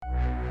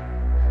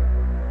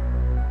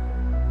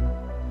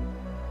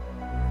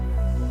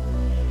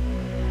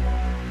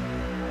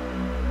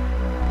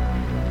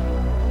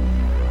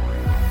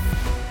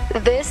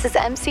This is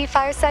MC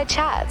Fireside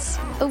Chats,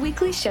 a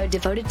weekly show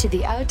devoted to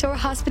the outdoor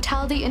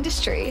hospitality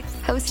industry,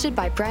 hosted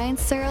by Brian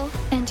Searle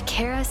and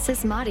Kara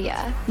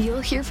Sismadia.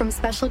 You'll hear from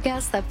special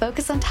guests that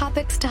focus on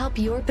topics to help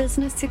your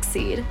business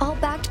succeed, all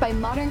backed by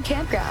Modern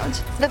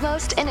Campground, the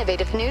most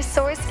innovative news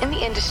source in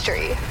the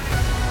industry.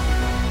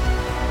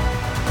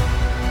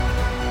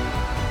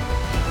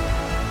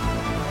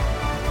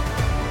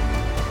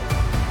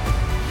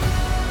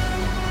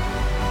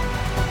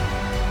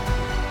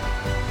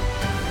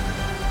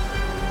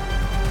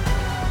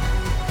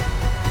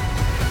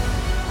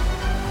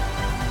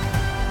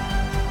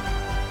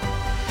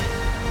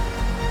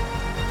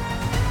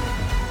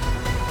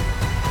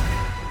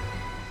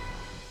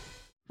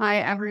 Hi,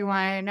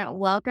 everyone.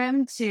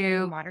 Welcome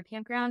to Modern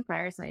Campground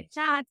Fireside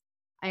Chat.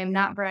 I am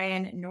not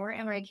Brian, nor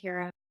am I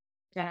Kara,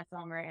 Jenna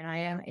Selmer, and I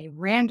am a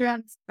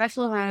random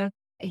special host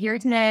here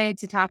today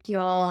to talk to you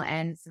all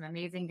and some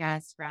amazing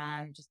guests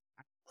from just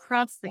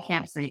across the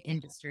campsite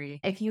industry.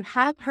 If you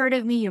have heard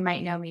of me, you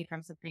might know me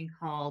from something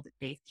called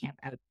Base Camp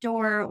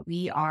Outdoor.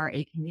 We are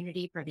a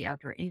community for the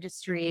outdoor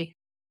industry.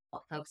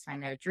 Help folks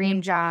find their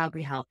dream job.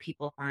 We help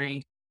people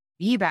find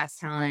the best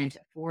talent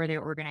for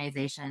their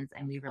organizations,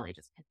 and we really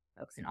just connect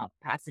folks in all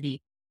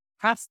capacity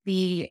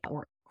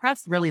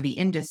across really the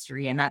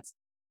industry, and that's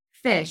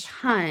fish,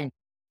 hunt,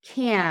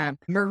 camp,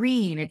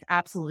 marine. It's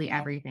absolutely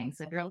everything.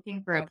 So if you're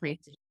looking for a place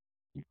to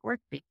work,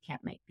 Base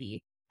Camp might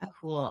be a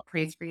cool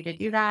place for you to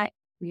do that.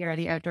 We are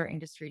the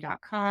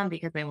outdoorindustry.com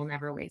because they will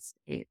never waste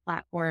a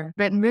platform.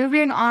 But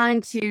moving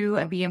on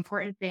to the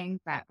important things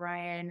that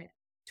Brian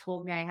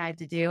told me I had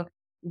to do.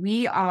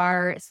 We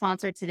are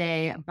sponsored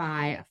today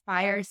by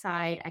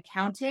Fireside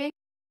Accounting.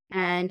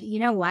 And you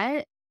know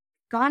what?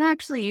 Scott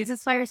actually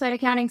uses Fireside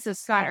Accounting. So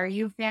Scott, are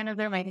you a fan of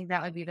them? I think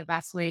that would be the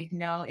best way to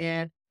know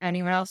if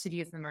anyone else should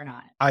use them or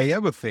not. I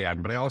am a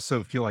fan, but I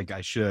also feel like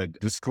I should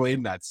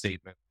disclaim that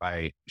statement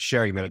by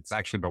sharing that it's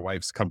actually my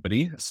wife's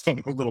company. So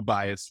I'm a little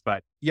biased,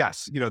 but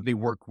yes, they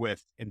work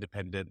with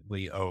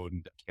independently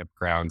owned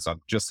campgrounds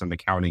on just an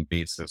accounting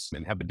basis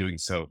and have been doing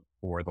so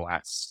for the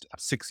last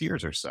 6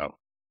 years or so.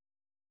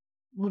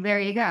 Well, there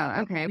you go.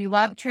 Okay. We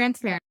love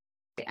transparency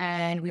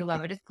and we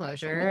love a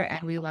disclosure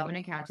and we love an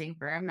accounting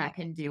firm that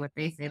can do what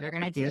they say they're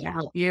going to do to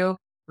help you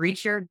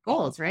reach your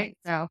goals, right?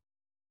 So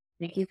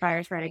thank you,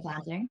 Fireside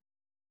Accounting.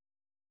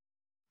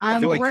 I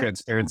feel like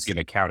transparency and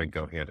accounting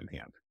go hand in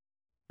hand.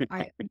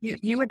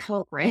 You would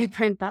hope, right?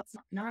 But that's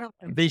not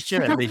a They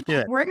should.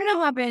 We're going to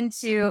hop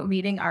into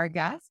meeting our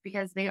guests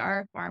because they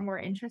are far more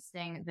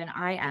interesting than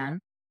I am.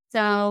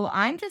 So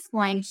I'm just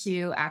going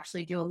to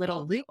actually do a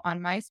little loop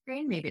on my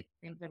screen. Maybe it's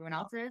the same as everyone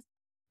else's.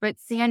 But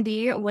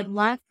Sandy, would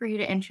love for you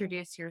to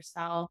introduce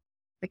yourself,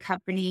 the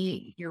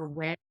company you're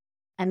with,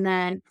 and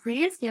then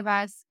please give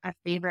us a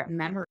favorite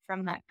memory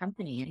from that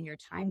company and your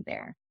time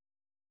there.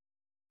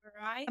 All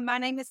right. My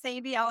name is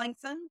Sandy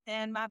Ellingson,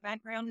 and my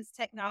background is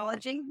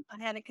technology.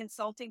 I had a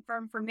consulting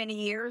firm for many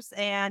years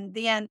and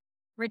then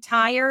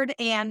retired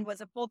and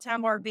was a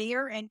full-time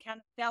RVer and kind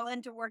of fell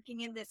into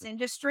working in this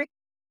industry.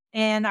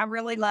 And I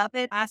really love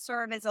it. I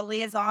serve as a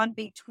liaison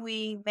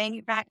between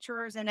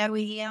manufacturers and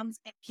OEMs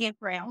and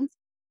campgrounds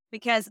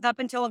because up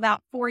until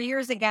about 4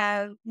 years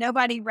ago,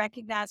 nobody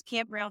recognized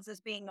campgrounds as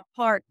being a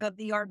part of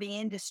the RV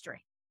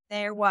industry.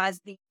 There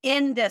was the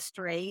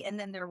industry and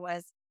then there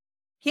was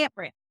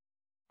campground.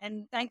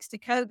 And thanks to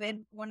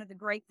COVID, one of the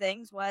great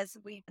things was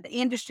the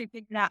industry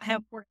figured out how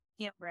important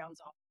campgrounds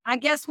are. I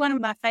guess one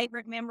of my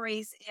favorite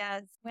memories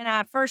is when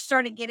I first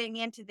started getting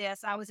into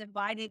this, I was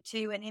invited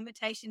to an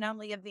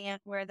invitation-only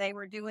event where they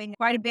were doing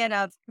quite a bit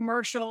of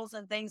commercials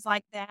and things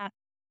like that.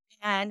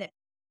 And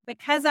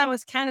because I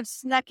was kind of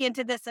snuck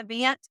into this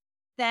event,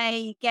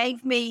 they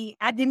gave me,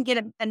 I didn't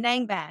get a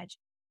name badge.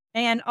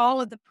 And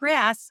all of the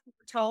press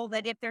were told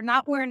that if they're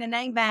not wearing a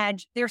name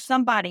badge, they're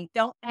somebody.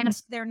 Don't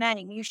ask their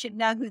name. You should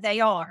know who they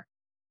are.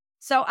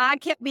 So I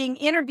kept being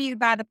interviewed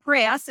by the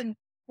press. And of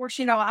course,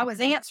 I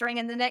was answering.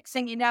 And the next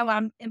thing you know,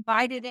 I'm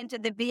invited into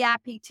the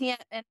VIP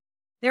tent. And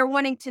they're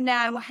wanting to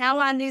know how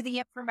I knew the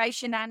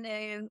information I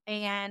knew.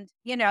 And,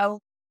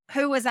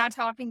 who was I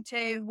talking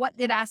to? What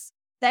did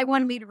they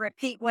wanted me to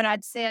repeat what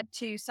I'd said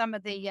to some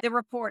of the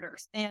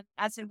reporters. And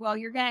I said, well,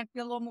 you're going to have to be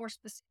a little more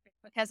specific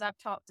because I've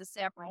talked to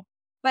several.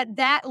 But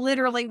that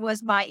literally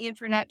was my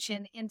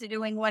introduction into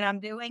doing what I'm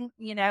doing,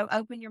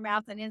 open your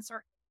mouth and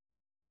insert.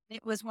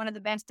 It was one of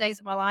the best days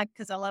of my life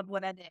because I love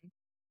what I do.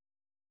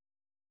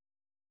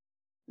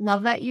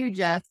 Love that you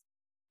just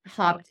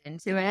hopped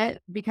into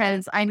it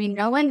because,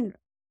 no one,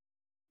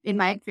 in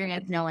my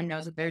experience, no one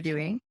knows what they're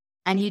doing.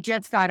 And you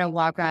just got to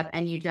walk up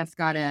and you just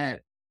got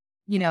to,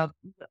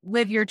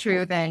 live your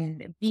truth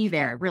and be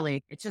there.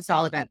 Really, it's just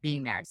all about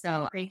being there.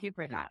 So thank you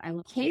for that.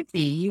 I'm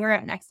Casey. You are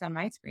up next on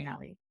my screen,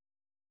 Ali.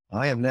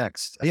 I am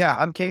next. Yeah,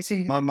 I'm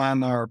Casey. I'm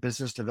on our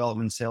business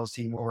development sales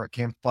team over at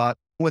Campspot.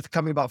 With the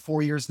company about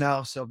 4 years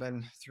now, so I've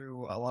been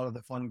through a lot of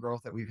the fun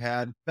growth that we've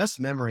had. Best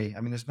memory,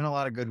 there's been a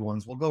lot of good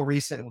ones. We'll go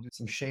recent. We'll do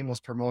some shameless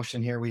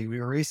promotion here. We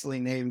were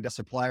recently named a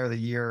Supplier of the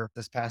Year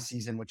this past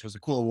season, which was a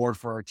cool award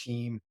for our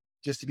team.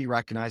 just to be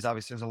recognized.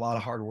 Obviously, there's a lot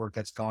of hard work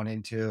that's gone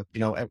into,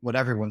 what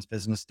everyone's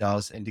business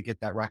does. And to get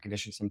that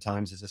recognition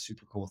sometimes is a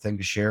super cool thing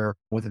to share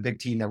with a big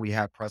team that we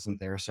have present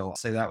there. So I'll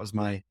say that was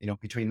my,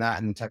 between that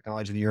and the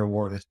Technology of the Year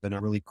award, it's been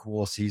a really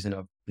cool season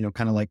of,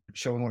 kind of like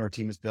showing what our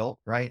team has built,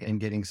 right? And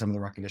getting some of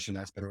the recognition.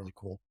 That's been really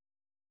cool.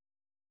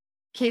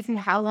 Casey,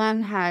 how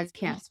long has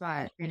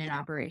CampSpot been in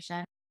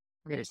operation?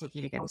 Did it take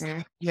you to get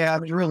there? Yeah, I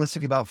mean,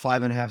 realistically, about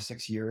 5.5,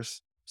 6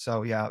 years.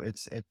 So yeah,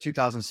 it's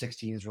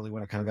 2016 is really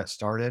when it kind of got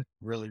started.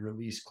 Really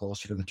released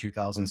closer to the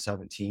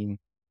 2017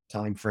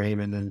 time frame,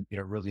 and then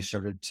really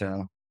started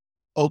to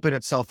open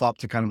itself up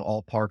to kind of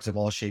all parks of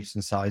all shapes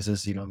and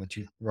sizes.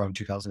 Around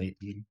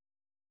 2018.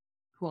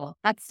 Cool.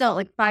 That's still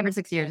like 5 or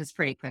 6 years is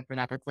pretty quick for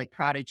that. That's like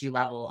prodigy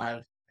level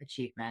of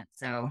achievement.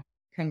 So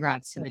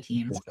congrats to the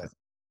teams.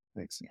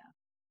 Thanks. Yeah.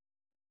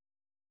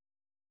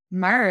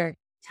 Mark,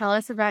 tell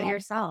us about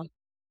yourself.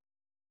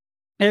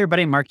 Hey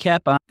everybody, Mark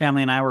Kep.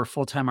 Family and I were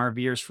full-time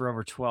RVers for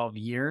over 12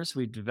 years.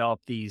 We've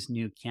developed these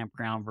new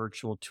campground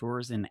virtual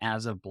tours, and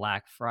as of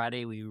Black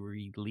Friday, we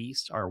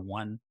released our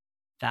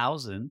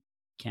 1,000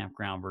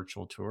 campground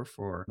virtual tour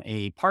for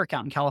a park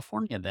out in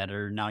California that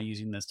are now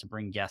using this to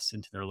bring guests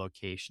into their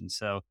location.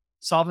 So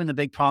solving the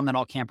big problem that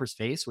all campers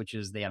face, which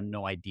is they have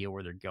no idea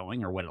where they're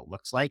going or what it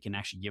looks like, and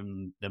actually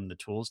giving them the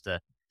tools to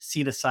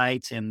see the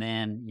sites and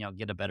then,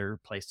 get a better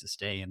place to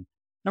stay. And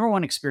number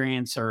one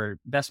experience or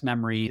best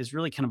memory is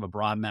really kind of a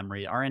broad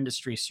memory. Our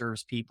industry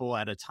serves people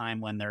at a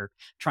time when they're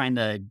trying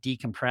to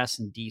decompress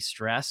and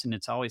de-stress, and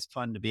it's always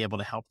fun to be able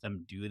to help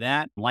them do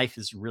that. Life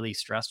is really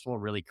stressful,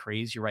 really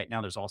crazy right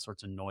now. There's all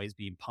sorts of noise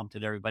being pumped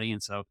at everybody.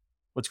 And so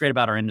what's great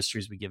about our industry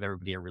is we give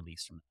everybody a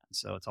release from that.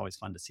 So it's always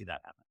fun to see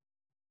that happen.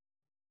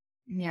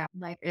 Yeah,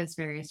 life is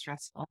very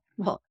stressful.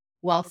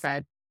 Well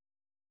said.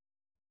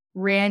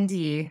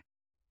 Randy.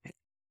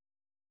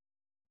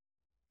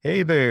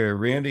 Hey there,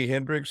 Randy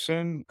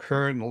Hendrickson,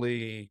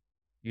 currently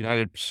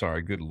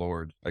good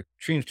Lord, I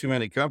changed too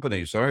many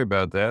companies. Sorry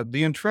about that.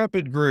 The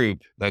Intrepid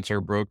Group, that's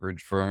our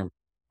brokerage firm.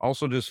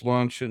 Also just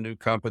launched a new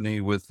company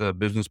with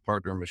business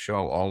partner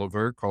Michelle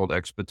Oliver called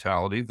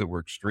Expitality that we're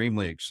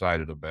extremely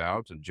excited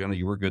about. And Jenna,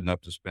 you were good enough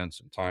to spend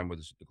some time with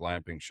us at the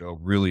Glamping Show.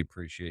 Really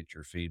appreciate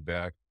your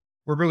feedback.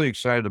 We're really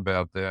excited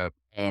about that.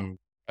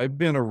 I've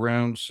been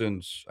around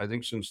since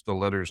the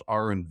letters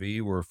R and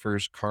V were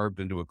first carved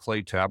into a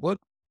clay tablet.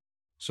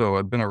 So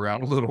I've been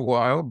around a little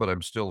while, but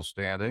I'm still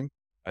standing.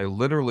 I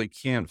literally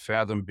can't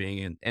fathom being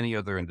in any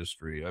other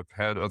industry. I've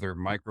had other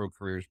micro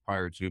careers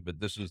prior to,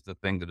 but this is the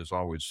thing that has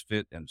always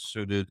fit and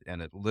suited.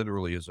 And it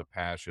literally is a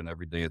passion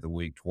every day of the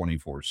week,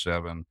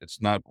 24/7.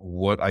 It's not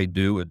what I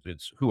do.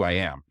 It's who I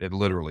am. It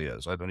literally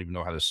is. I don't even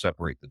know how to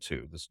separate the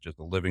two. This is just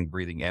a living,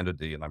 breathing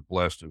entity. And I'm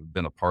blessed to have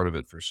been a part of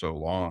it for so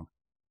long.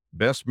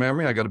 Best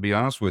memory, I got to be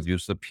honest with you,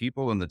 is the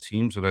people and the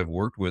teams that I've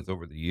worked with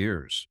over the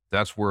years.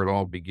 That's where it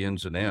all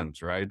begins and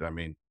ends, right? I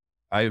mean,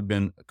 I've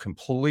been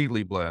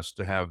completely blessed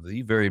to have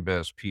the very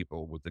best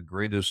people with the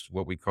greatest,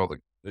 what we call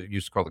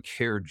used to call the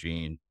care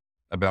gene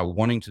about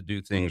wanting to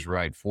do things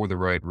right for the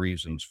right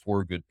reasons,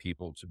 for good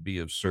people, to be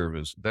of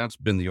service. That's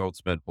been the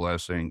ultimate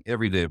blessing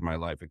every day of my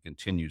life. It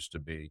continues to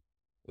be.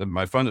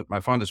 My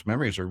fondest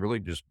memories are really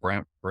just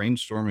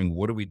brainstorming.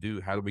 What do we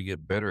do? How do we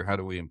get better? How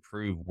do we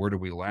improve? Where do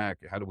we lack?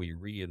 How do we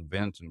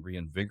reinvent and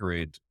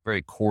reinvigorate the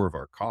very core of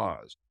our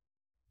cause?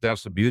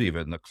 That's the beauty of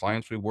it. And the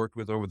clients we've worked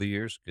with over the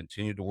years,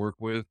 continue to work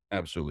with,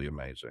 absolutely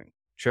amazing.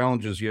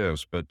 Challenges,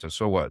 yes, but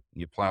so what?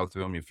 You plow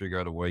through them, you figure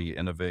out a way, you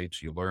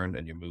innovate, you learn,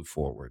 and you move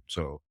forward.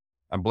 So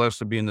I'm blessed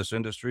to be in this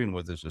industry and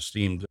with this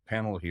esteemed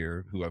panel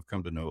here who I've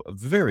come to know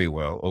very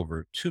well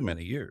over too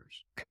many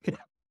years.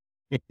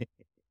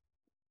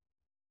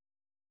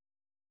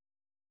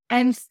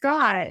 And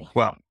Scott.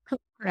 Well,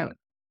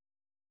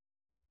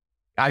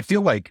 I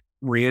feel like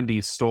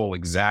Randy stole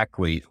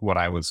exactly what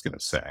I was going to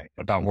say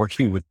about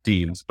working with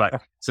teams,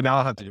 but so now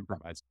I'll have to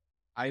improvise.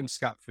 I am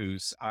Scott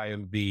Foose. I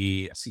am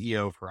the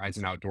CEO of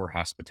Horizon Outdoor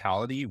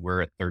Hospitality.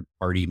 We're a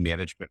third-party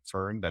management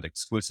firm that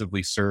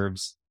exclusively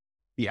serves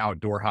the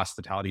outdoor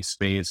hospitality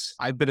space.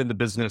 I've been in the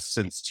business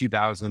since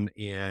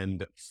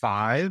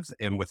 2005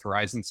 and with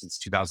Horizon since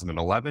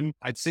 2011.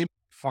 I'd say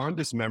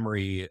fondest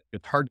memory,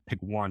 it's hard to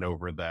pick one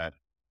over that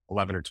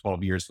 11 or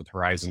 12 years with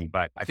Horizon,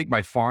 but I think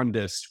my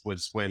fondest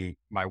was when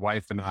my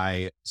wife and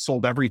I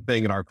sold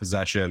everything in our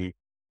possession,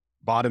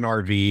 bought an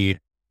RV,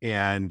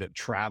 and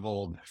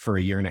traveled for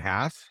a year and a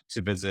half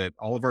to visit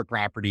all of our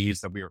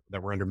properties that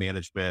were under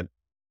management,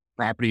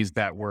 properties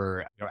that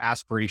were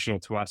aspirational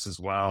to us as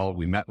well.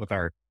 We met with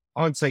our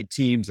on-site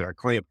teams and our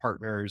client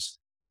partners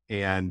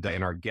and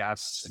our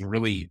guests, and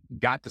really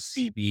got to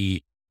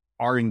see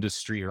our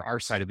industry or our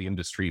side of the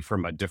industry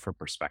from a different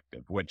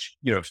perspective, which,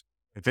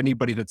 if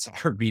anybody that's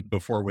RV'd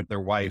before with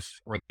their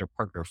wife or their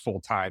partner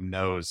full-time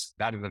knows,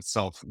 that in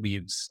itself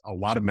leaves a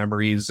lot of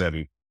memories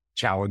and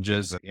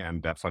challenges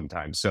and fun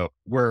times. So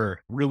we're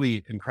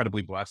really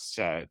incredibly blessed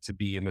to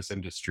be in this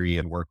industry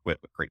and work with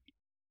great people.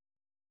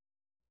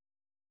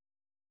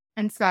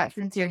 And Scott,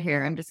 since you're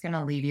here, I'm just going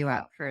to leave you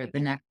out for the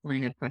next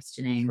line of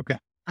questioning. Okay,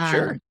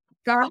 sure.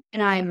 Scott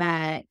and I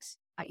met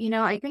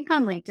I think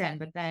on LinkedIn,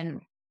 but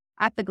then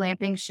at the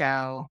glamping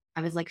show,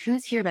 I was like,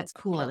 who's here that's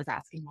cool? I was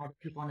asking all the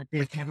people in the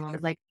booth, and everyone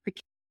was like, the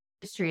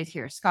industry is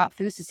here. Scott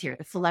Foose is here,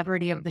 the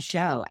celebrity of the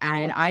show.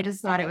 And I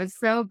just thought it was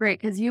so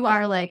great because you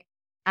are like,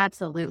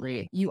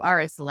 absolutely, you are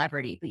a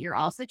celebrity, but you're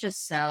also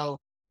just so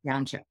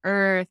down to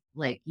earth.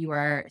 Like you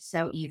are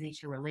so easy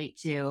to relate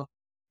to.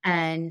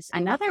 And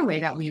another way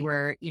that we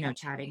were,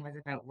 chatting was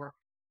about work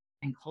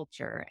and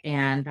culture.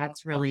 And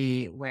that's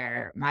really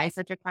where my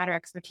subject matter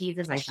expertise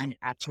is. I find it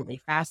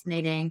absolutely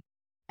fascinating.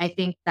 I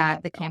think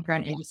that the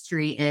campground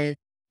industry is,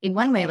 in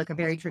one way, like a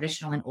very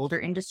traditional and older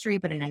industry,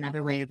 but in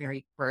another way, a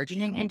very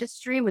burgeoning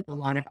industry with a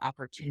lot of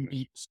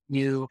opportunity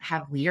to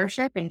have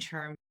leadership in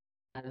terms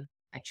of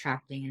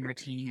attracting and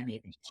retaining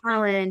amazing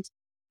talent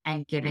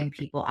and giving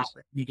people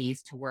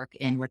opportunities to work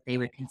in what they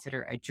would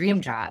consider a dream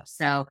job.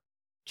 So,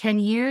 can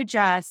you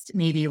just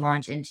maybe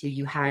launch into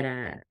you're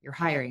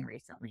hiring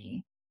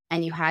recently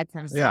and you had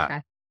some Yeah.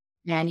 success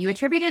and you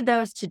attributed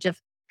those to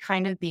just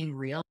kind of being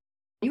real.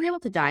 Are you able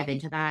to dive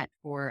into that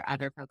for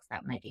other folks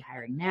that might be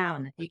hiring now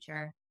in the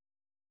future?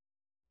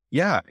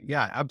 Yeah,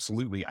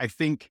 absolutely. I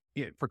think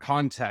for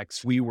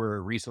context, we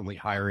were recently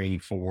hiring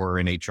for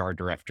an HR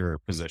director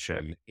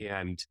position,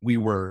 and we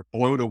were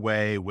blown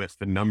away with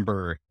the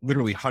number,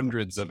 literally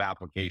hundreds of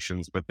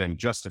applications within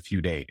just a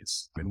few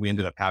days. And we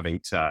ended up having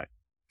to,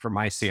 for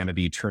my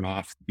sanity, turn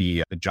off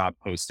the job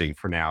posting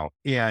for now.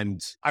 And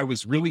I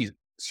was really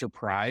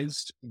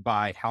surprised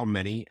by how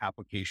many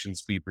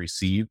applications we've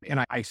received.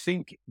 And I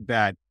think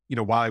that,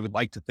 while I would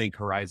like to think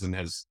Horizon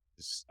has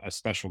a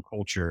special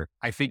culture,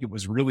 I think it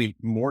was really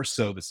more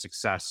so the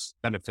success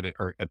benefited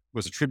or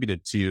was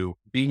attributed to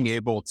being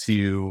able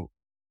to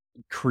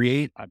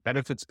create a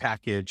benefits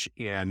package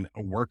and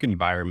a work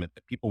environment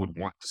that people would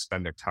want to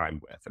spend their time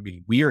with. I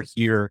mean, we are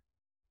here.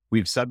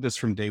 We've said this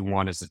from day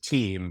one as a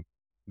team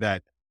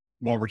that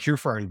while we're here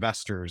for our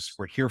investors,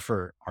 we're here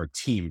for our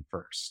team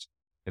first.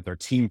 It's our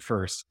team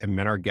first, and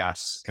then our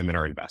guests, and then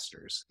our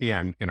investors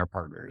and our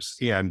partners.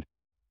 And,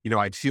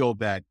 I feel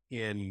that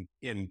in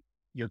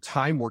your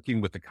time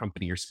working with the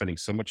company, you're spending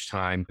so much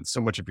time and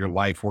so much of your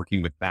life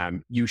working with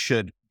them. You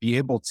should be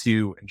able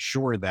to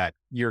ensure that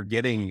you're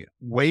getting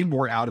way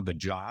more out of the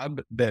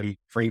job than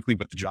frankly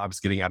what the job is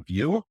getting out of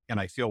you. And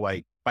I feel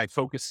like by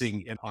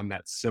focusing in on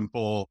that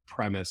simple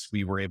premise,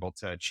 we were able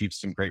to achieve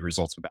some great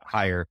results with that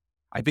hire.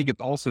 I think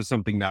it's also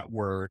something that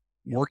we're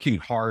working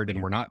hard,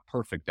 and we're not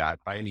perfect at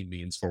by any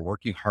means. We're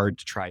working hard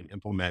to try and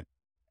implement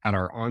at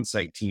our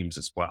on-site teams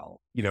as well.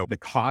 The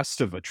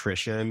cost of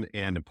attrition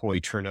and employee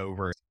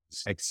turnover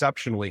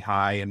exceptionally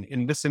high. And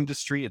in this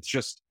industry, it's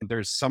just,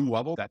 there's some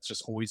level that's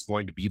just always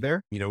going to be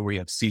there. We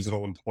have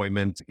seasonal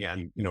employment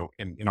and,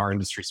 in our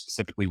industry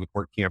specifically with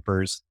work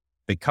campers,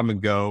 they come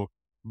and go.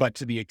 But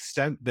to the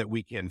extent that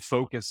we can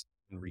focus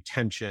on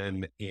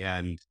retention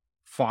and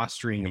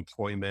fostering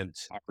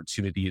employment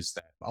opportunities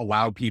that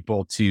allow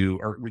people to,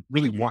 or we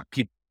really want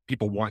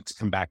people want to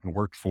come back and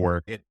work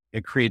for,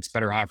 it creates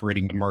better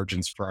operating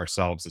margins for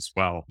ourselves as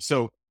well.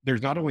 So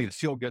there's not only the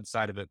feel good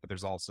side of it, but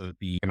there's also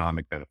the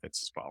economic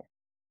benefits as well.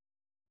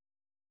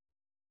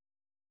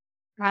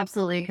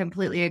 Absolutely,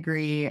 completely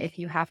agree. If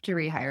you have to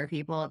rehire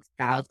people, it's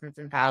thousands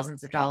and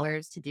thousands of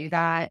dollars to do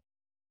that.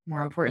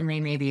 More importantly,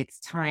 maybe it's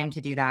time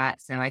to do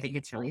that. So I think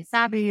it's really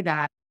savvy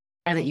that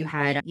you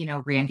had,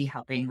 Randy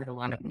helping with a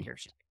lot of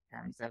leadership in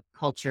terms of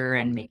culture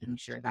and making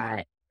sure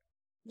that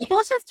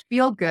people just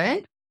feel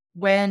good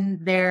when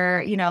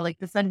they're, like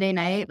the Sunday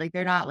night, like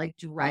they're not like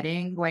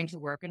dreading going to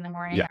work in the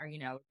morning Yeah.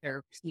 or,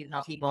 they're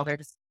seasonal people.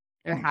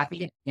 They're happy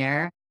to be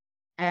there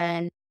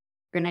and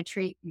going to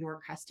treat your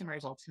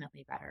customers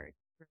ultimately better.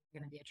 It's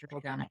going to be a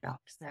trickle down effect.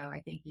 So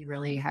I think you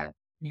really have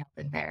nailed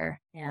it there.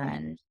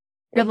 And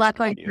good luck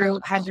going through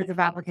hundreds of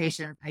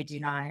applications. I do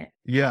not.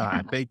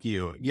 Yeah, thank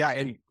you. Yeah,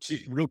 and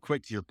real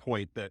quick to your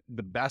point, that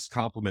the best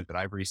compliment that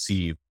I've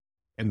received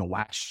in the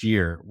last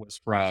year was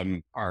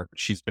from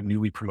she's been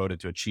newly promoted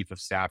to a chief of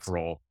staff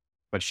role,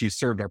 but she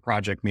served our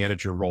project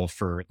manager role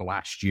for the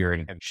last year.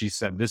 And she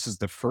said, this is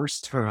the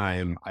first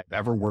time I've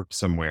ever worked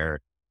somewhere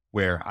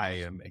where I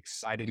am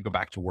excited to go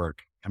back to work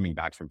coming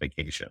back from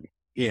vacation.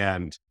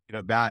 And,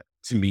 that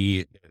to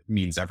me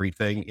means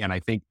everything. And I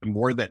think the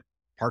more that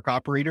park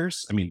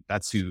operators, I mean,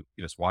 that's who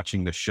is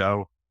watching the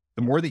show,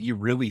 the more that you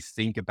really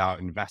think about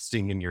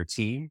investing in your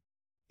team,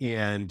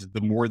 and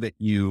the more that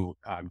you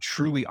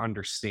truly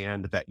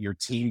understand that your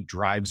team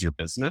drives your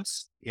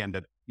business, and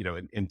that,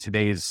 in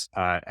today's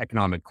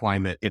economic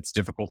climate, it's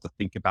difficult to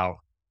think about,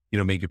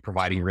 maybe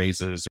providing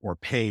raises or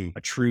paying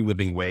a true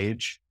living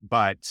wage,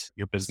 but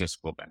your business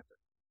will benefit.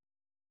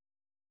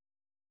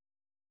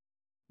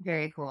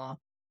 Very cool.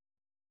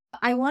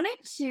 I wanted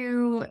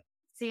to,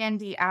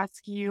 Sandy,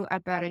 ask you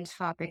about a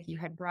topic you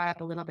had brought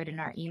up a little bit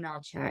in our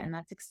email chat, and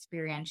that's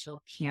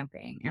experiential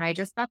camping. And I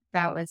just thought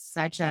that was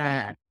such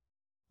a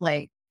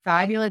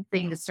fabulous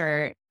thing to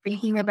start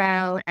thinking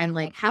about. And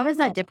how does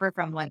that differ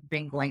from what's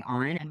been going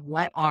on? And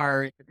what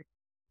are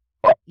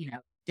the,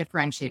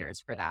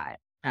 differentiators for that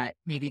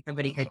maybe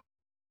somebody could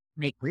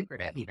make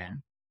lucrative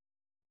even?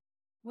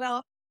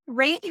 Well,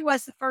 Randy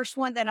was the first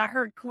one that I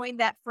heard coin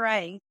that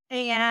phrase.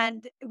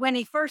 And when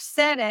he first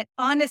said it,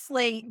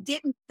 honestly,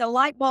 the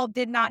light bulb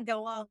did not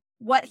go on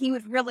what he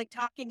was really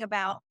talking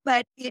about,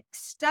 but it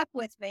stuck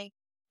with me.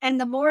 And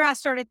the more I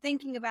started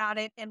thinking about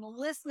it and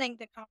listening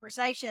to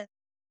conversations,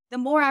 the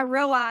more I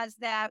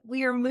realized that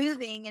we are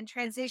moving and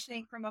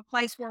transitioning from a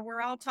place where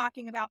we're all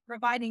talking about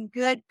providing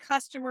good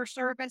customer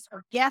service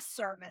or guest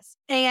service.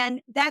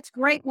 And that's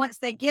great once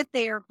they get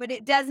there, but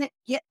it doesn't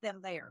get them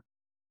there.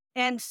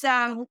 And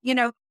so,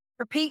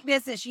 repeat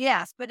business,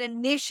 yes, but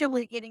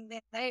initially getting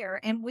them there.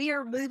 And we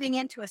are moving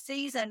into a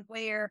season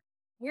where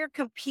we're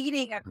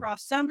competing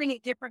across so many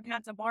different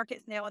kinds of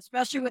markets now,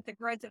 especially with the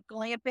growth of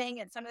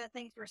glamping and some of the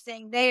things we're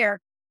seeing there,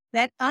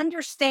 that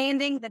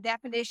understanding the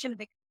definition of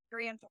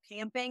experiential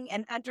camping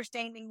and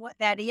understanding what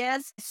that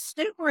is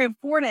super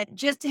important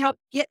just to help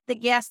get the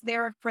guests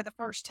there for the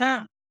first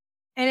time.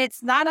 And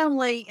it's not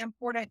only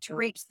important to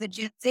reach the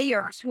Gen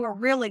Zers who are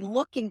really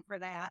looking for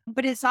that,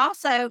 but it's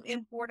also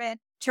important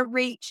to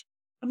reach.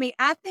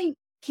 I think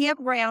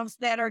campgrounds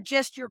that are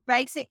just your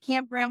basic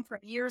campground from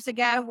years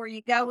ago where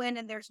you go in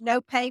and there's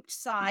no paved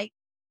site,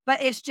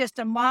 but it's just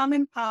a mom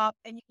and pop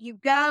and you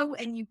go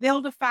and you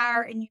build a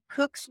fire and you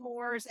cook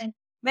s'mores and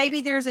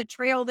maybe there's a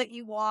trail that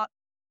you walk,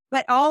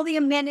 but all the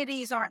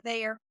amenities aren't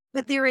there.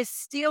 But there is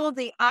still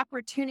the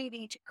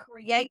opportunity to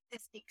create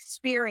this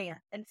experience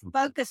and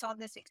focus on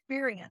this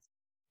experience.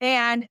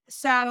 And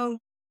so,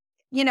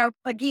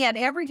 again,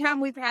 every time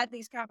we've had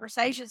these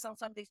conversations on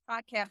some of these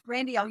podcasts,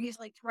 Randy, I'll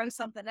usually throw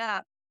something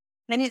up.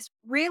 And it's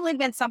really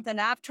been something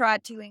I've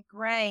tried to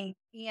ingrain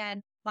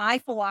in my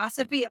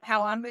philosophy of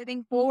how I'm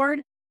moving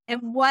forward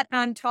and what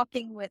I'm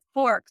talking with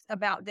parks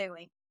about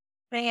doing.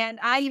 And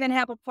I even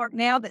have a park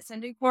now that's a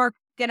new park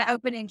going to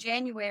open in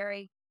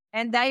January.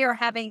 And they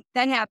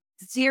have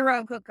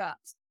 0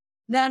 hookups,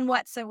 none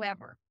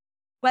whatsoever.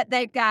 But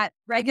they've got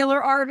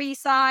regular RV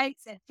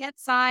sites and tent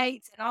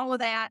sites and all of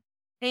that.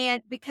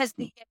 And because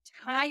the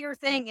entire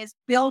thing is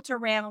built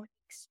around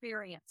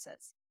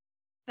experiences.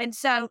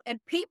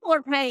 And people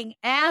are paying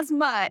as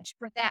much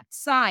for that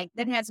site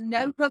that has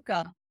no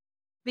hookup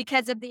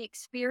because of the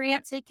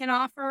experience it can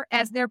offer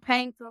as they're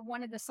paying for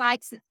one of the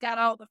sites that's got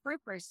all the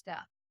frou-frou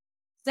stuff.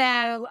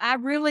 So I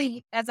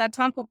really, as I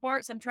talk with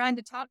parks, I'm trying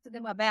to talk to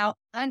them about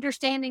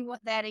understanding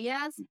what that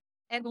is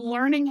and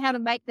learning how to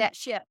make that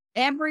shift.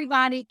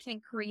 Everybody can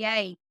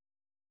create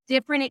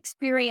different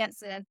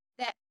experiences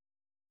that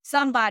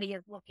somebody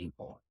is looking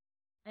for.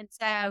 And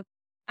so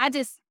I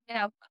just,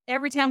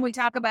 every time we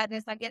talk about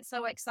this, I get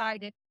so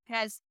excited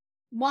because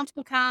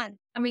multiple kinds.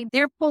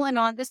 They're pulling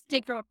on this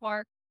particular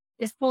park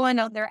is pulling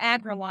on their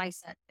agri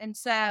license. And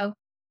so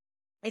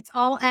it's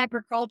all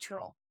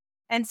agricultural.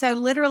 And so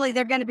literally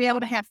they're going to be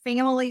able to have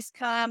families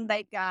come.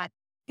 They've got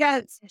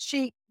goats and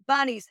sheep,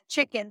 bunnies, and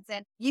chickens,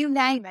 and you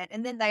name it.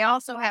 And then they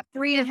also have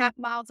 3.5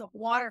 miles of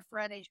water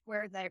frontage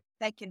where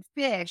they can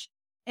fish.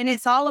 And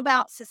it's all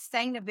about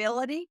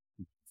sustainability.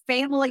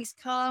 Families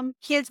come,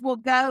 kids will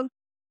go,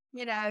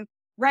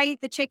 raid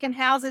the chicken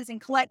houses and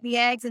collect the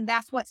eggs. And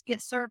that's what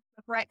gets served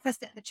for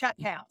breakfast at the Chuck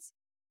House.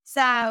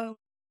 So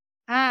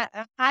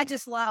I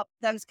just love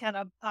those kind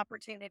of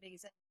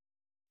opportunities and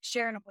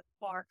sharing them with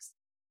parks.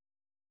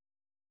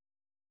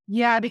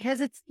 Yeah,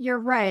 because you're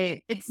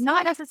right. It's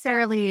not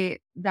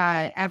necessarily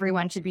that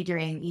everyone should be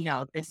doing,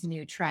 this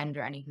new trend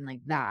or anything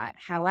like that.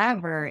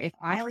 However, if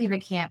I leave a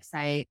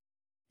campsite,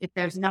 if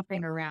there's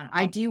nothing around,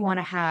 I do want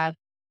to have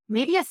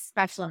maybe a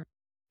special,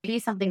 maybe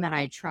something that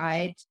I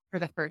tried for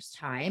the first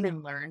time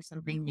and learned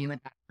something new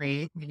at that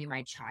place. Maybe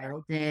my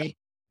child did.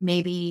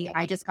 Maybe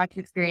I just got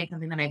to experience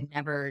something that I've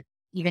never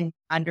even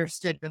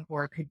understood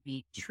before could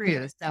be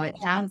true. So it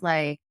sounds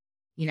like,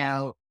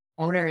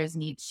 owners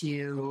need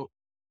to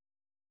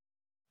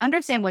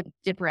understand what's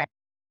different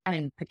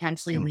and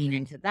potentially lean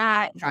into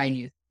that, try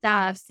new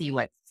stuff, see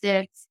what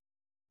sticks.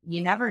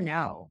 You never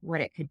know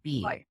what it could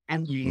be.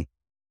 And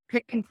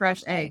picking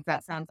fresh eggs,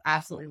 that sounds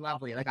absolutely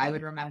lovely. Like I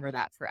would remember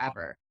that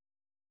forever.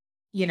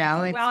 It's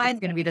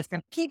going to be this.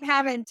 Keep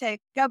having to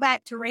go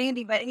back to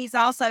Randy, but he's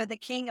also the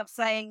king of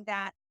saying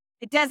that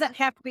it doesn't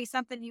have to be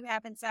something you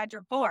have inside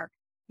your park.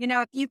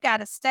 If you've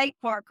got a state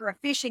park or a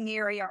fishing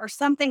area or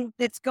something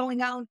that's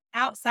going on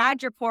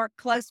outside your park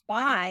close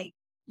by,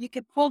 you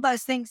could pull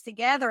those things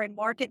together and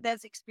market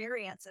those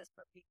experiences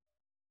for people.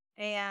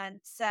 And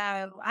so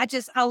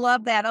I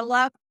love that. I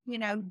love,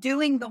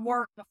 doing the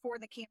work before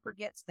the camper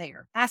gets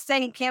there. I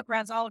stay in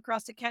campgrounds all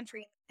across the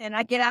country and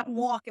I get out and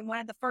walk. And one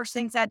of the first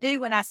things I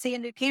do when I see a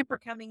new camper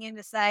coming in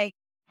to say,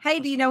 hey,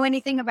 do you know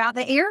anything about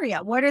the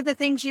area? What are the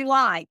things you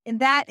like? And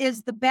that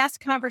is the best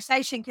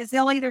conversation because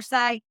they'll either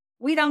say,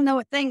 we don't know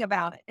a thing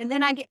about it. And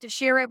then I get to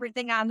share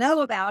everything I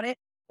know about it.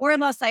 Or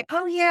they'll say,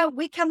 oh, yeah,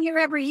 we come here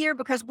every year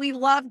because we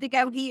love to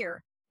go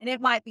here. And it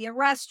might be a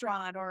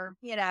restaurant or,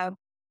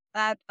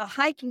 a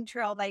hiking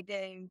trail they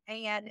do.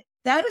 And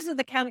those are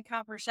the kind of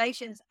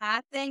conversations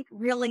I think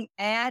really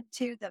add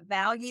to the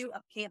value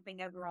of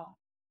camping overall.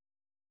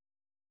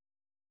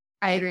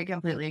 I agree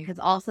completely. Because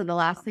also the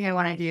last thing I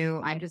want to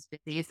do, I'm just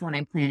busy. So when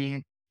I'm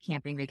planning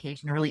camping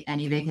vacation, or really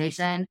any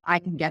vacation. I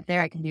can get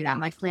there, I can do that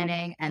much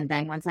planning. And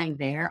then once I'm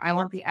there, I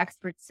want the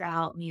experts to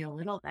help me a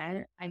little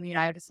bit. I mean,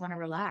 I just want to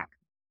relax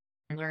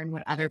and learn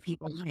what other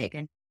people like.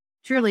 And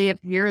truly, if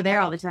you're there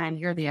all the time,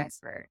 you're the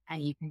expert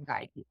and you can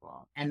guide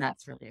people. And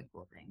that's really a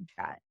cool thing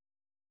that,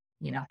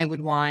 I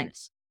would want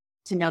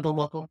to know the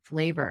local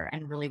flavor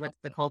and really what's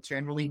the culture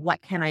and really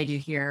what can I do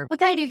here? What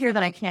can I do here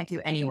that I can't do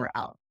anywhere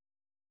else?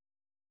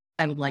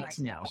 I would like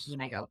to know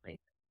when I go places.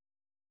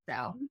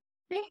 So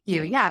thank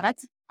you. Yeah,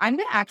 I'm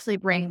going to actually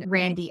bring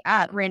Randy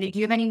up. Randy, do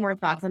you have any more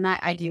thoughts on that?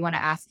 I do want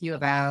to ask you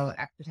about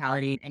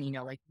hospitality and,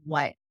 like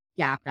what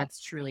gap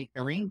that's truly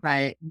filling,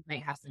 but you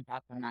might have some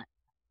thoughts on that.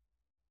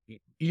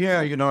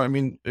 Yeah, I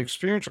mean,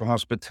 experiential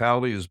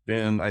hospitality has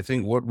been, I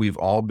think, what we've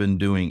all been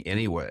doing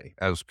anyway,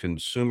 as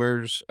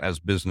consumers, as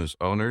business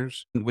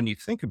owners. And when you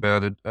think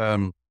about it,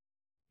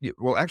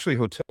 well, actually,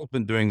 hotel's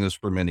been doing this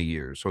for many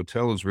years.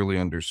 Hotel has really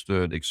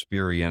understood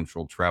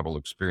experiential travel,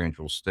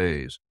 experiential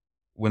stays.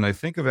 When I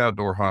think of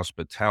outdoor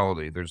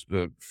hospitality,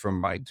 from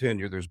my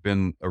tenure, there's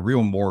been a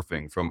real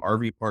morphing from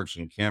RV parks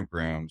and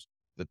campgrounds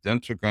that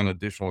then took on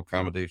additional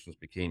accommodations,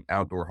 became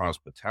outdoor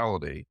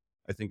hospitality.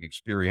 I think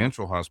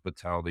experiential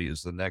hospitality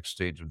is the next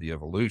stage of the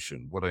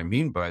evolution. What I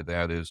mean by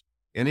that is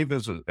any of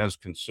us as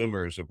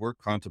consumers, if we're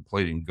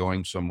contemplating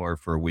going somewhere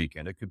for a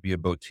weekend, it could be a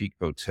boutique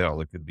hotel,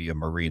 it could be a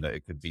marina,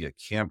 it could be a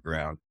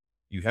campground.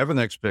 You have an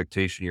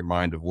expectation in your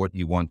mind of what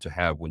you want to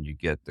have when you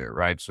get there,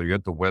 right? So you're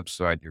at the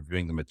website, you're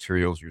viewing the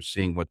materials, you're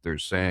seeing what they're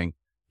saying.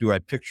 Do I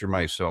picture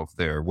myself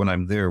there? When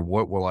I'm there,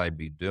 what will I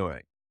be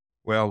doing?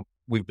 Well,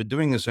 we've been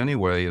doing this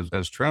anyway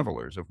as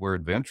travelers, if we're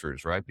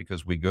adventurers, right?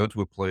 Because we go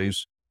to a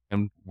place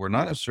and we're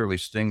not necessarily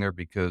staying there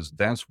because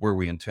that's where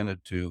we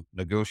intended to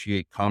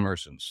negotiate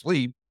commerce and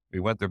sleep. We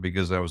went there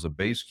because that was a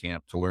base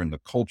camp to learn the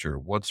culture,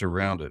 what's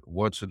around it,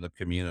 what's in the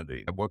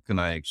community, and what can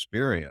I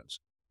experience?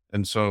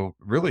 And so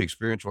really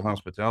experiential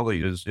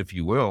hospitality is, if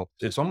you will,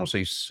 it's almost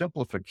a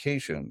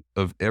simplification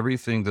of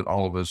everything that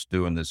all of us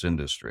do in this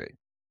industry.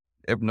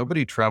 If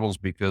nobody travels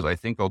because I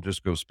think I'll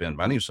just go spend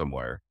money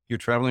somewhere. You're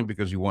traveling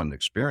because you want an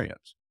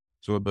experience.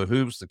 So it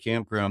behooves the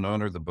campground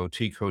owner, the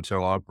boutique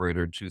hotel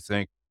operator to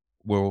think,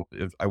 well,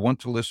 if I want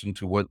to listen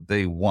to what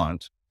they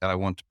want, and I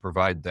want to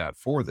provide that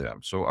for them.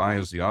 So I,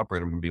 as the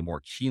operator, am going to be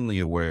more keenly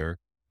aware,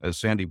 as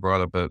Sandy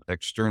brought up,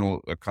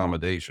 external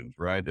accommodations,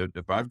 right?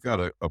 If I've got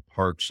a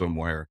park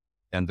somewhere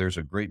and there's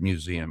a great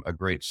museum, a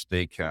great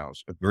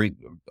steakhouse,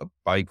 a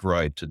bike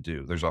ride to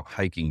do, there's a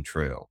hiking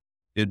trail,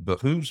 it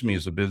behooves me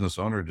as a business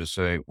owner to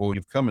say, well,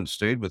 you've come and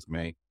stayed with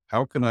me.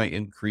 How can I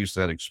increase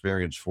that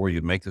experience for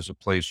you? Make this a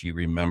place you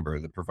remember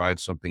that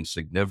provides something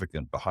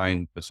significant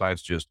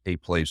besides just a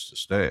place to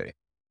stay.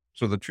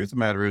 So the truth of the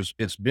matter is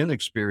it's been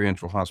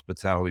experiential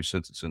hospitality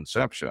since its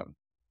inception.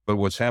 But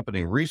what's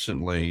happening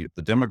recently,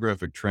 the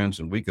demographic trends,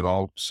 and we could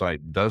all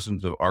cite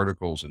dozens of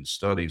articles and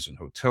studies and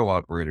hotel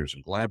operators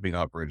and glamping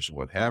operators and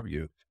what have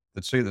you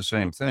that say the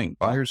same thing.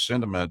 Buyer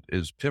sentiment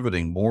is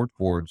pivoting more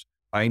towards,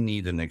 I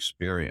need an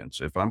experience.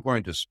 If I'm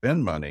going to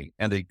spend money,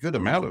 and a good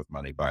amount of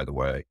money, by the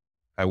way,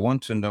 I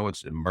want to know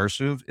it's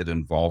immersive. It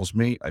involves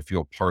me. I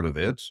feel part of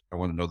it. I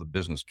want to know the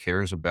business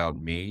cares about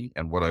me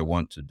and what I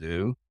want to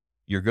do.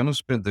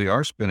 They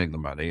are spending the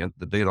money, and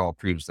the data all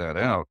proves that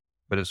out,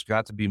 but it's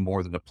got to be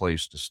more than a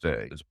place to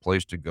stay. It's a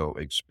place to go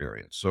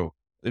experience. So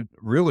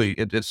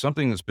it's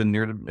something that's been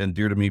near to and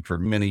dear to me for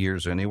many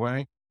years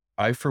anyway.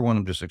 I, for one,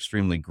 am just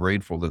extremely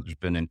grateful that there's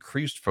been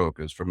increased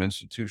focus from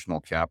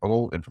institutional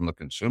capital and from the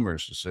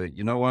consumers to say,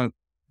 you know what?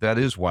 That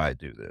is why I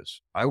do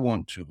this. I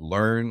want to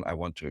learn. I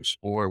want to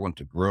explore. I want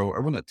to grow. I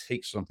want to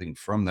take something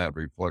from that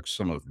reflects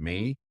some of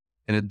me.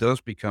 And it does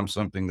become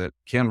something that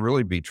can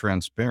really be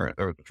transparent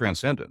or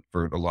transcendent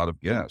for a lot of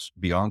guests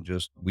beyond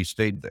just, we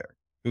stayed there.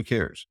 Who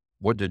cares?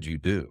 What did you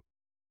do?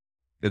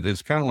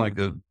 It's kind of like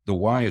the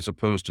why as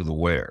opposed to the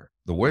where.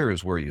 The where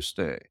is where you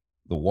stay.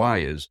 The why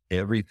is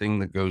everything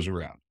that goes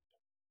around.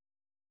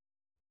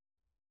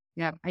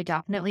 Yeah, I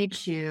definitely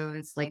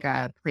choose like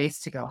a place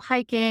to go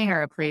hiking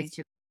or a place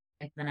to,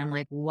 and then I'm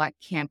like, what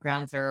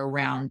campgrounds are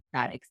around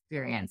that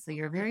experience? So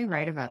you're very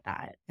right about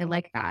that. I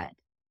like that.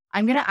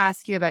 I'm going to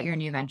ask you about your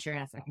new venture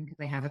in a second because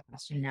I have a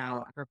question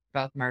now for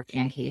both Mark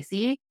and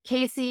Casey.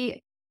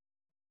 Casey,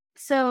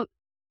 so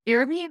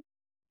Airbnb,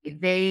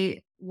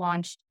 they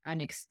launched an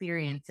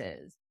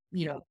experiences,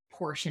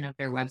 portion of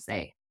their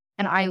website.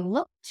 And I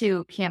look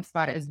to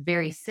CampSpot as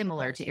very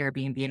similar to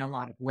Airbnb in a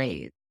lot of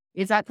ways.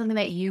 Is that something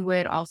that you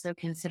would also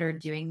consider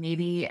doing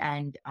maybe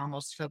and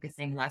almost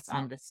focusing less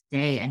on the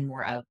stay and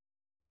more of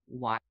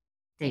what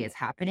stay is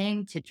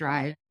happening to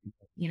drive,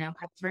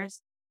 customers?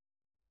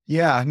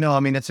 Yeah, no,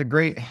 I mean, it's a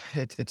great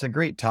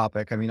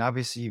topic. I mean,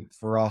 obviously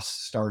for us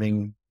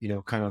starting,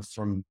 kind of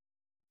from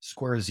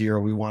square zero,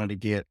 we wanted to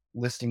get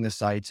listing the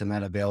sites and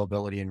that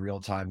availability in real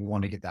time. We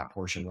wanted to get that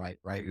portion right,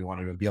 right? We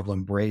wanted to be able to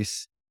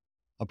embrace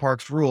a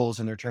park's rules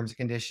and their terms and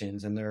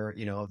conditions and their,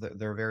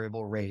 their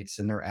variable rates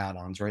and their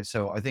add-ons, right?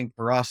 So I think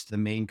for us, the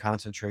main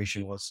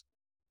concentration was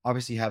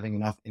obviously having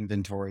enough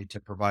inventory to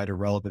provide a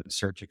relevant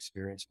search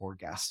experience for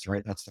guests,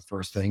 right? That's the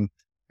first thing.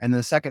 And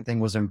the second thing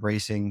was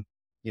embracing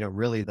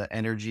really the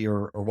energy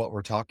or what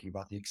we're talking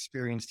about, the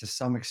experience to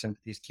some extent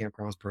that these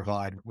campgrounds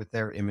provide with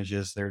their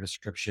images, their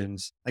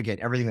descriptions, again,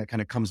 everything that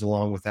kind of comes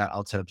along with that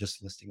outside of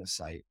just listing a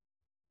site.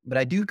 But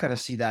I do kind of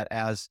see that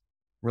as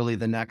really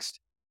the next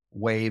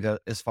wave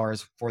as far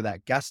as for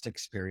that guest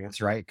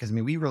experience, right? Because I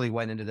mean, we really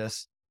went into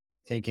this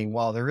thinking,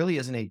 well, there really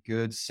isn't a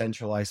good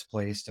centralized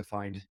place to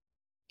find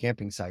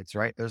camping sites,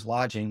 right? There's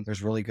lodging,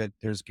 there's good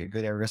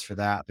areas for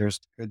that. There's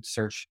good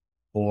search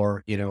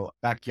for,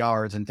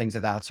 backyards and things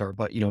of that sort.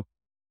 But,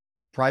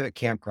 private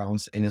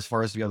campgrounds. And as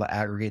far as to be able to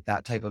aggregate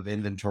that type of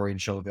inventory and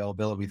show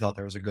availability, we thought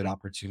there was a good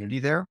opportunity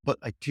there. But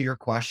like to your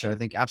question, I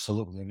think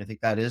absolutely. And I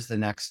think that is the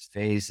next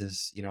phase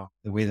is,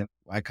 the way that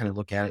I kind of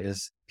look at it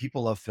is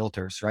people love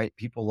filters, right?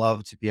 People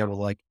love to be able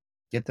to like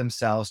get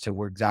themselves to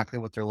where exactly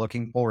what they're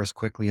looking for as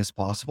quickly as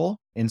possible.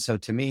 And so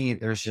to me,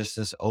 there's just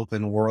this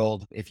open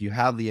world. If you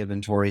have the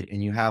inventory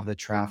and you have the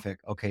traffic,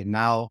 okay,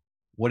 now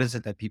what is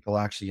it that people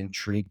are actually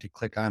intrigued to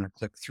click on or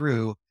click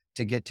through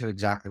to get to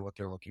exactly what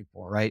they're looking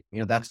for, right?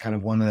 That's kind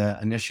of one of the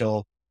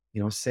initial,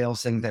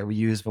 sales things that we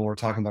use when we're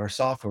talking about our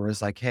software is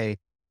like, hey,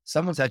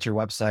 someone's at your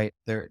website,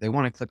 they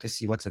want to click to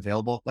see what's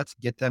available. Let's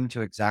get them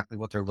to exactly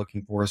what they're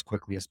looking for as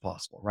quickly as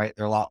possible, right?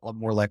 They're a lot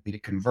more likely to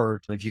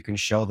convert if you can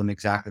show them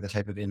exactly the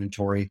type of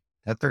inventory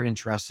that they're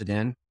interested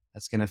in,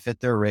 that's going to fit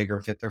their rig or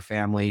fit their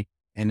family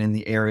and in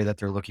the area that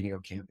they're looking to go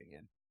camping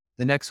in.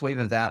 The next wave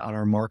of that on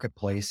our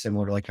marketplace,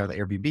 similar to like how the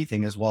Airbnb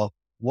thing is, well,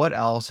 what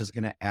else is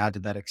going to add to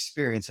that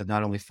experience of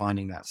not only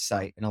finding that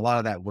site? And a lot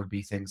of that would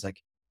be things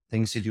like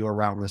things to do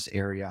around this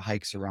area,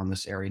 hikes around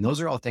this area. And those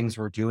are all things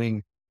we're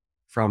doing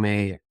from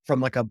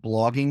like a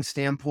blogging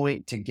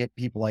standpoint to get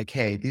people like,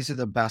 hey, these are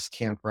the best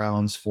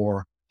campgrounds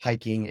for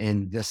hiking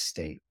in this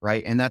state,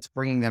 right? And that's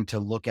bringing them to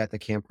look at the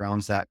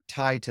campgrounds that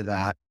tie to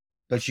that.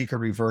 But you could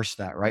reverse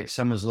that, right?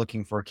 Someone's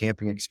looking for a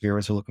camping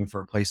experience or looking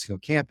for a place to go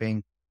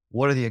camping.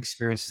 What are the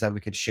experiences that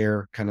we could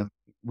share kind of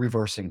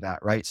reversing that,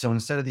 right? So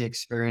instead of the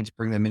experience,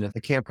 bring them into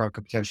the campground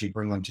could potentially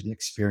bring them to the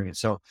experience.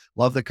 So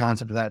love the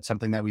concept of that. It's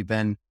something that we've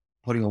been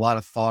putting a lot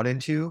of thought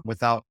into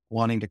without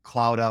wanting to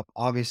cloud up,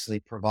 obviously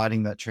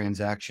providing that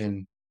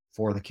transaction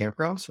for the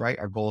campgrounds, right?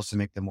 Our goal is to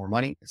make them more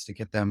money. It's to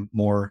get them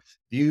more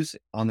views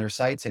on their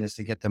sites and it's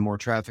to get them more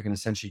traffic and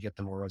essentially get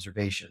them more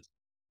reservations.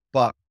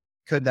 But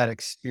could that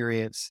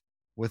experience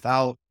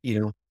without,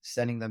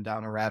 sending them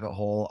down a rabbit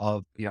hole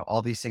of,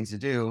 all these things to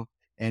do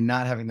and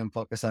not having them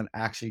focus on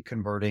actually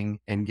converting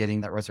and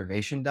getting that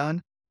reservation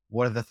done?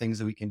 What are the things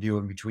that we can do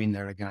in between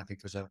there? Again, I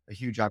think there's a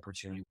huge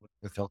opportunity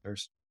with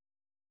filters.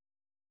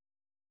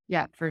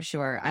 Yeah, for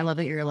sure. I love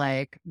that you're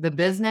like the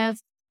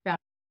business found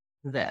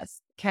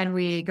this. Can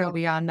we go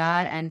beyond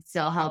that and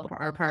still help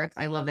our parks?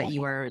 I love that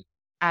you are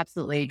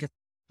absolutely just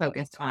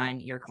focused on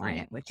your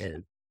client, which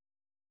is,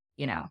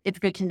 it's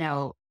good to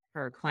know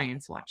for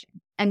clients watching.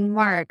 And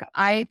Mark,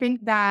 I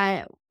think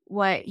that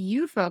what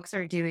you folks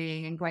are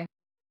doing and going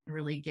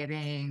really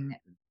giving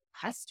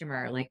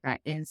customer like that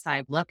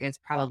inside look is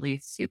probably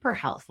super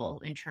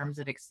helpful in terms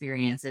of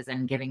experiences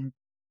and giving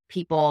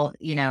people,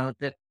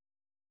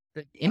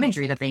 the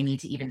imagery that they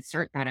need to even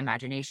start that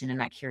imagination and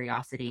that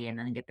curiosity and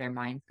then get their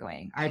minds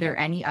going. Are there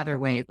any other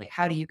ways? Like,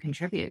 how do you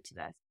contribute to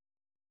this?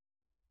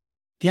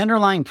 The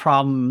underlying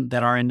problem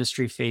that our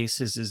industry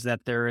faces is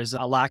that there is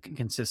a lack of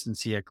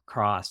consistency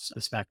across the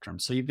spectrum.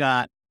 So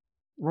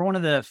we're one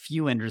of the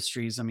few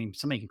industries, I mean,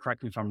 somebody can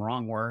correct me if I'm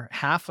wrong, where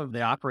half of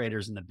the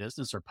operators in the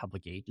business are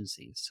public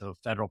agencies. So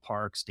federal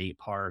parks, state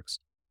parks,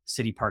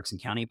 city parks,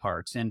 and county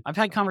parks. And I've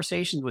had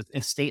conversations with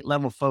estate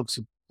level folks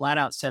who flat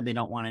out said they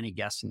don't want any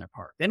guests in their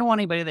park. They don't want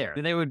anybody there.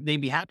 They'd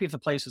be happy if the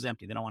place was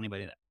empty. They don't want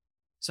anybody there.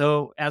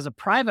 So as a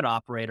private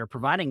operator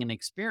providing an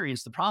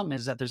experience, the problem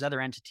is that there's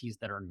other entities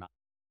that are not.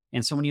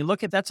 And so when you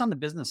look at that's on the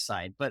business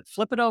side, but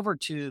flip it over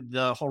to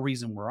the whole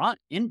reason we're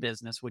in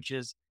business, which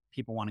is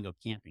people want to go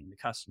camping, the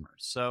customers.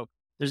 So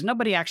there's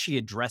nobody actually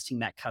addressing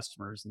that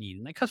customer's need.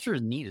 And that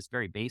customer's need is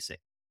very basic.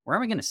 Where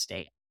am I going to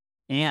stay?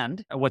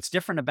 And what's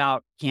different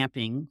about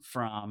camping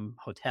from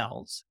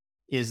hotels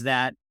is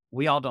that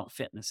we all don't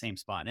fit in the same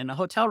spot. In a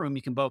hotel room,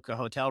 you can book a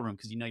hotel room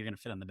because you're going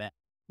to fit on the bed,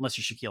 unless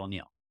you're Shaquille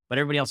O'Neal. But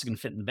everybody else is going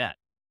to fit in the bed.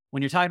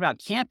 When you're talking about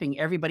camping,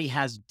 everybody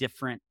has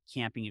different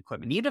camping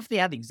equipment. Even if they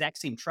have the exact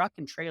same truck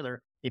and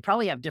trailer, they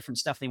probably have different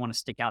stuff they want to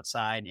stick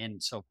outside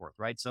and so forth,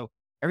 right? So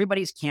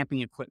everybody's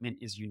camping equipment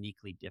is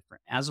uniquely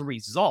different. As a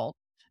result,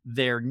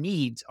 their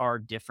needs are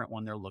different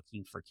when they're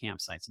looking for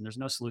campsites. And there's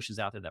no solutions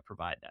out there that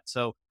provide that.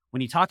 So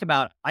when you talk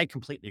about, I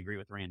completely agree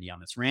with Randy on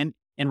this.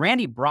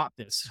 Randy brought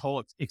this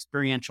whole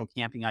experiential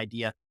camping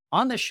idea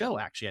on the show,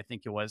 actually. I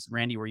think it was,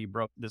 Randy, where you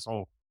broke this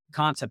whole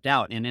concept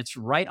out. And it's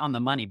right on the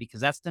money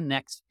because that's the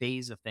next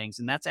phase of things.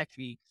 And that's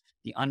actually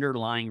the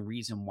underlying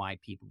reason why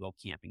people go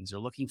camping. They're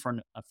looking for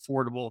an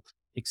affordable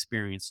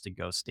experience to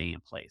go stay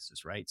in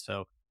places, right?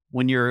 So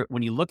when you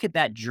look at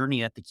that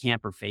journey that the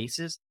camper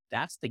faces,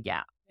 that's the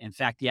gap. In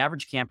fact, the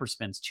average camper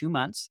spends 2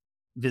 months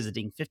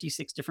visiting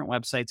 56 different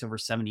websites over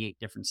 78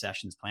 different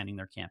sessions planning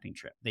their camping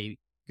trip. They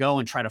go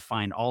and try to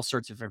find all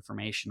sorts of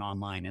information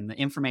online, and the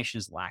information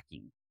is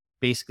lacking.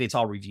 Basically, it's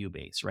all review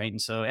based, right?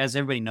 And so as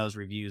everybody knows,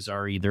 reviews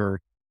are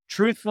either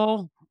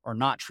truthful or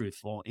not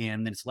truthful.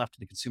 And then it's left to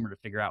the consumer to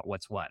figure out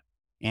what's what.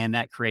 And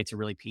that creates a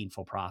really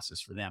painful process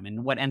for them.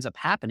 And what ends up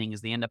happening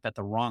is they end up at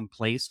the wrong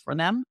place for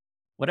them,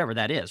 whatever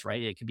that is,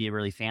 right? It could be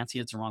really fancy,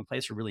 it's the wrong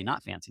place, or really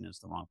not fancy, and it's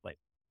the wrong place.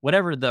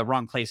 Whatever the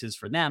wrong place is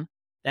for them,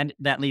 then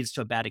that leads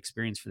to a bad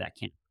experience for that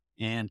camp.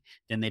 And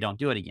then they don't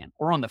do it again.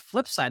 Or on the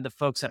flip side, the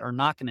folks that are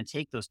not going to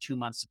take those 2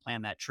 months to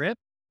plan that trip,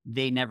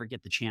 they never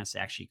get the chance to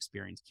actually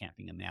experience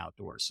camping in the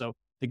outdoors. So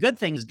the good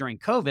thing is during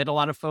COVID, a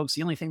lot of folks,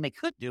 the only thing they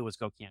could do was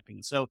go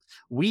camping. So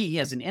we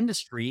as an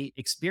industry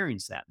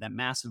experienced that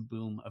massive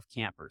boom of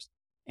campers.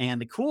 And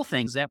the cool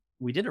thing is that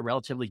we did a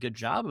relatively good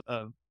job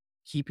of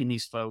keeping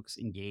these folks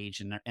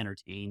engaged and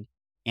entertained,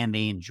 and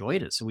they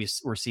enjoyed it. So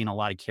we're seeing a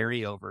lot of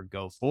carryover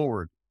go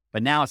forward.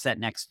 But now it's that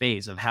next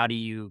phase of how do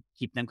you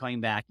keep them coming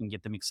back and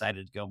get them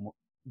excited to go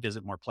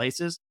visit more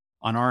places.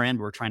 On our end,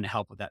 we're trying to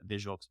help with that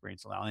visual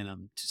experience, allowing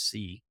them to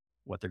see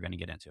what they're going to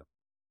get into.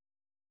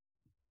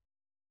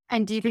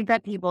 And do you think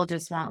that people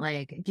just want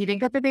do you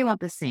think that they want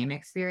the same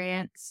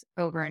experience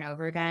over and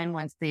over again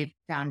once they've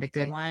found a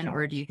good one?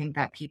 Or do you think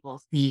that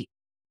people seek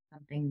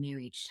something new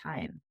each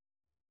time?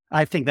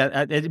 I think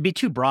that it'd be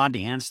too broad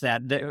to answer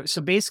that.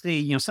 So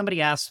basically,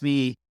 somebody asked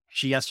me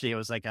yesterday, it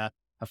was like a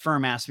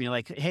firm asked me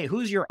like, hey,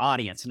 who's your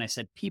audience? And I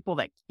said, people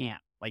that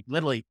camp. Like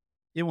literally,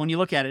 when you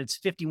look at it, it's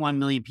 51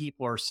 million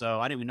people or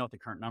so. I don't even know what the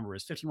current number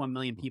is. 51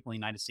 million people in the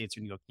United States are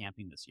going to go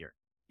camping this year.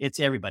 It's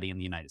everybody in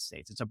the United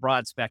States. It's a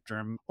broad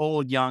spectrum,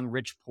 old, young,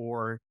 rich,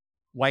 poor,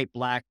 white,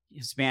 black,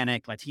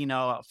 Hispanic,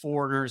 Latino,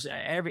 foreigners.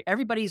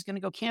 Everybody's going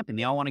to go camping.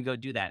 They all want to go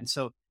do that. And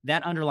so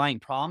that underlying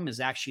problem is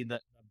actually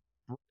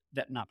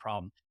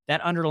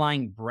that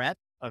underlying breadth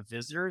of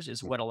visitors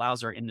is what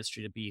allows our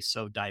industry to be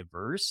so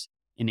diverse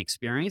in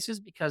experiences,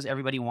 because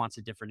everybody wants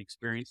a different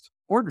experience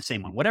or the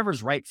same one,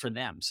 whatever's right for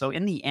them. So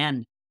in the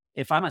end,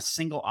 if I'm a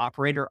single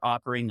operator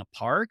operating a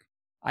park,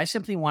 I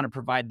simply want to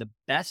provide the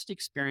best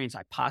experience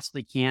I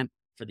possibly can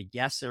for the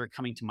guests that are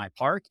coming to my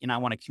park. And I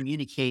want to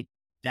communicate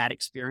that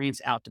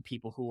experience out to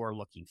people who are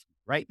looking for it,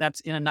 right?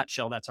 That's in a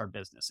nutshell, that's our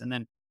business. And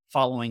then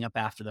following up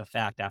after the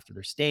fact, after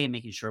their stay,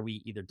 making sure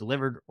we either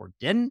delivered or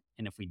didn't.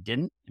 And if we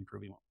didn't,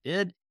 improving what we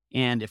did.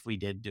 And if we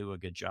did do a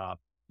good job,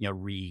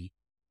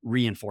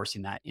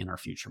 reinforcing that in our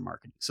future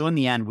marketing. So in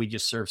the end, we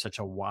just serve such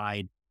a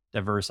wide,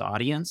 diverse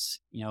audience.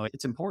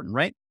 It's important,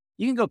 right?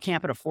 You can go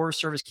camp at a Forest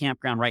Service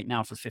campground right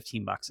now for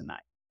 $15 a night,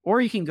 or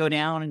you can go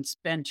down and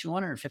spend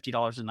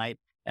 $250 a night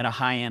at a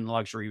high-end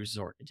luxury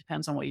resort. It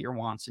depends on what your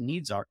wants and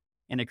needs are.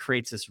 And it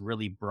creates this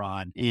really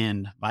broad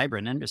and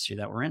vibrant industry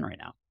that we're in right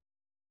now.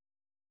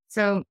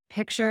 So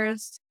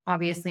pictures,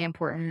 obviously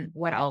important.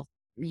 What else?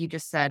 You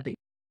just said that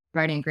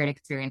providing a great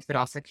experience, but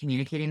also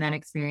communicating that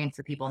experience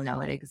so people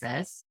know it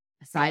exists.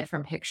 Aside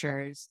from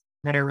pictures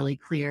that are really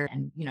clear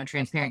and,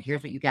 transparent,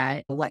 here's what you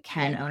get. What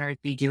can owners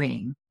be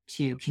doing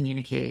to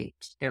communicate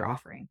their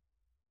offering?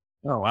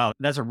 Oh, wow.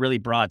 That's a really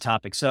broad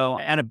topic. So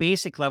at a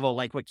basic level,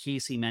 like what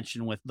Casey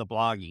mentioned with the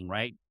blogging,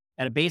 right?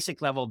 At a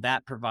basic level,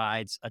 that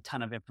provides a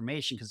ton of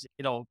information because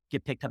it'll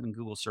get picked up in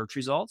Google search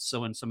results.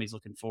 So when somebody's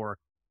looking for,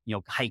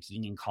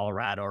 hiking in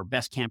Colorado or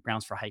best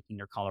campgrounds for hiking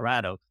near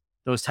Colorado,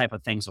 those type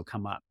of things will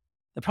come up.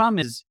 The problem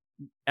is,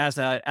 as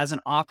an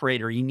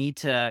operator, you need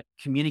to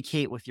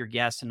communicate with your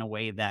guests in a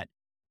way that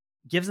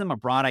gives them a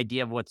broad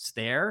idea of what's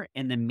there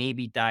and then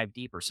maybe dive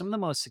deeper. Some of the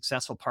most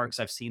successful parks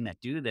I've seen that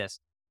do this,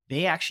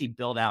 they actually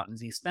build out, and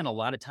they spend a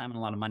lot of time and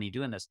a lot of money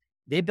doing this.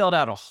 They build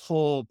out a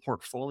whole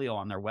portfolio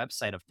on their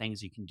website of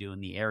things you can do in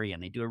the area,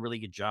 and they do a really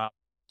good job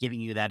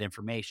giving you that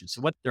information.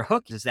 So what their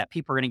hook is that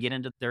people are going to get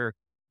into their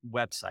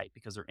website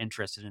because they're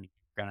interested in a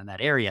campground in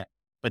that area.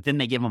 But then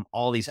they give them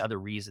all these other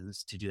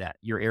reasons to do that.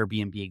 Your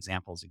Airbnb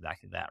example is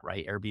exactly that,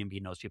 right?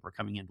 Airbnb knows people are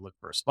coming in to look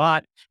for a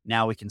spot.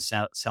 Now we can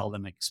sell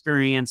them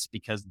experience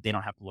because they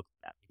don't have to look for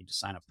that. They can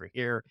just sign up for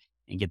here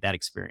and get that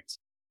experience.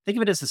 Think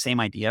of it as the same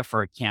idea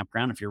for a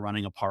campground. If you're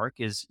running a park,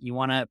 is you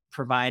want to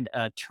provide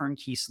a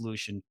turnkey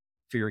solution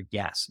for your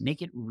guests.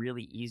 Make it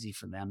really easy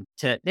for them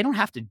they don't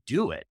have to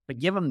do it, but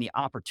give them the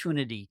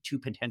opportunity to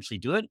potentially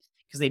do it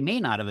because they may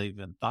not have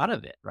even thought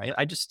of it, right?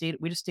 We just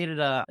stayed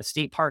at a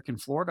state park in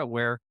Florida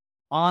where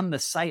on the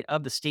site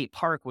of the state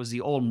park was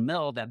the old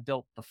mill that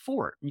built the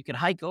fort. You could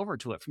hike over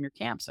to it from your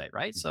campsite,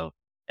 right? So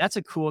that's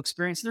a cool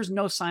experience. There's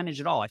no signage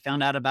at all. I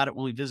found out about it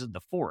when we visited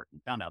the fort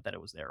and found out that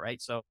it was there,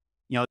 right? So,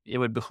 it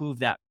would behoove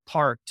that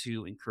park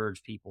to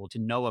encourage people to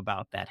know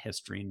about that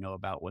history and know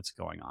about what's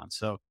going on.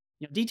 So,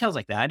 details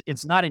like that.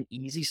 It's not an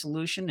easy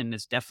solution, and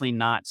it's definitely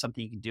not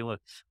something you can do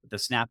with the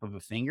snap of a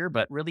finger,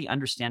 but really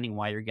understanding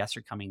why your guests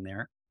are coming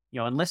there,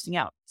 and listing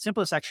out.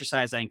 Simplest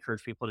exercise I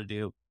encourage people to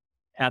do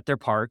at their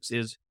parks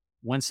is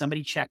when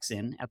somebody checks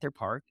in at their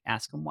park,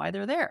 ask them why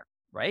they're there,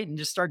 right? And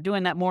just start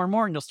doing that more and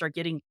more, and you'll start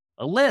getting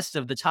a list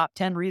of the top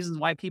 10 reasons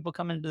why people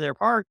come into their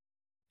park,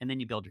 and then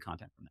you build your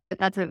content from that.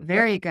 That's a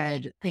very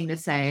good thing to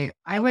say.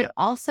 I would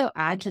also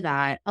add to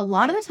that, a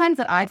lot of the times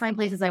that I find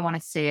places I want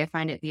to stay, I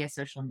find it via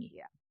social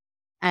media.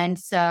 And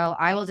so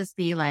I will just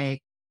be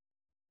like,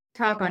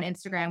 talk on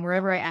Instagram,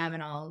 wherever I am,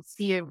 and I'll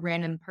see a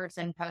random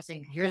person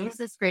posting, here's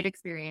this great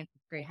experience,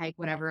 great hike,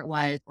 whatever it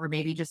was, or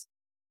maybe just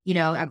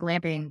a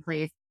glamping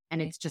place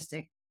and it's just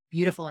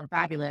beautiful and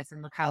fabulous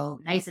and look how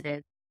nice it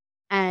is.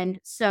 And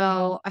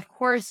so, of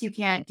course, you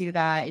can't do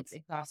that. It's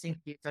exhausting to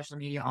do social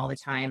media all the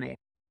time. I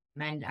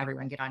recommend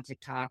everyone get on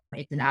TikTok.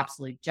 It's an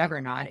absolute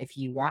juggernaut if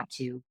you want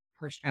to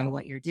push out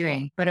what you're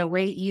doing. But a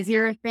way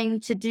easier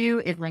thing to do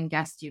is when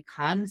guests do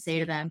come, say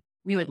to them,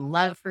 we would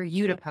love for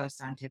you to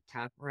post on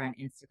TikTok or on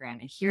Instagram.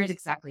 And here's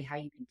exactly how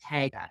you can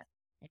tag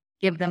us.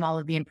 Give them all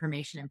of the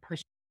information and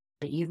push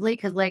it easily.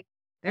 Cause like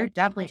they're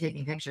definitely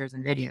taking pictures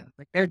and videos.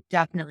 Like they're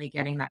definitely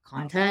getting that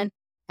content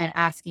and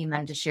asking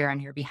them to share on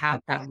your behalf.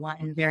 That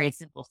one very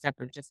simple step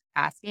of just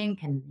asking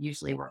can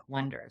usually work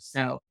wonders.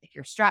 So if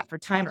you're strapped for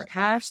time or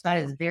cash, that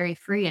is very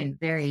free and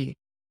very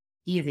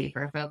easy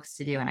for folks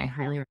to do. And I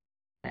highly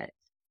recommend it.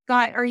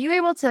 Scott, are you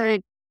able to,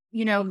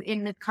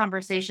 in this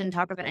conversation,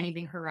 talk about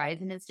anything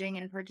Horizon is doing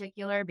in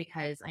particular?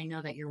 Because I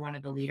know that you're one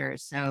of the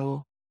leaders.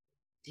 So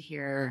to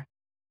hear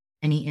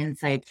any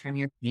insights from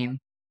your team.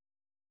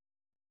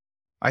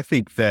 I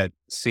think that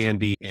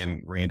Sandy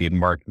and Randy and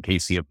Mark and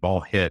Casey have all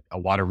hit a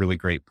lot of really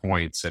great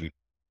points. And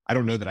I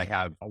don't know that I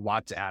have a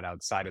lot to add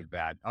outside of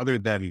that, other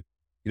than,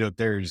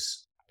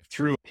 there's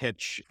through a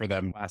pitch for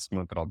them last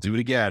month, and I'll do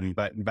it again,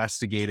 but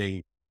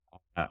investigating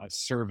a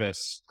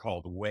service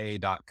called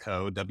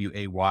way.co,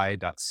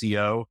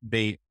 way.co.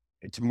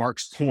 To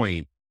Mark's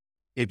point,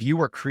 if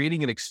you are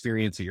creating an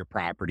experience at your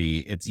property,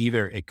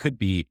 it could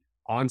be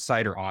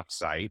on-site or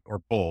off-site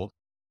or both.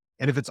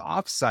 And if it's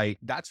off-site,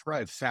 that's where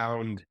I've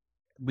found,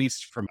 at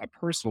least from a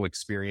personal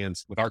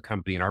experience with our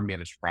company and our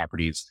managed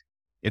properties,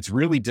 it's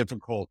really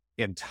difficult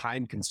and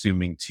time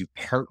consuming to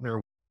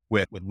partner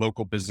with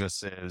local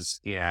businesses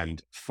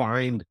and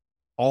find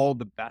all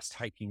the best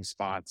hiking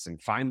spots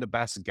and find the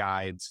best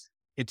guides.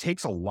 It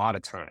takes a lot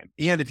of time.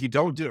 And if you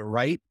don't do it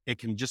right, it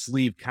can just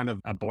leave kind of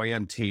a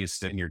bland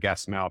taste in your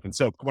guest's mouth. And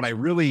so what I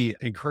really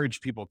encourage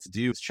people to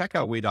do is check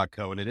out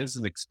way.co, and it is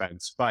an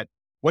expense, but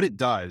what it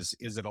does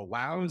is it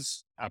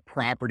allows a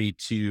property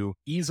to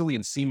easily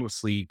and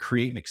seamlessly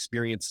create an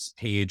experience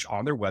page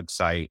on their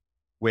website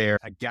where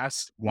a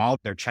guest, while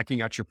they're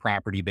checking out your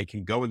property, they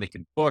can go and they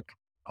can book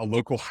a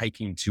local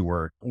hiking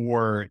tour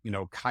or,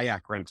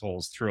 kayak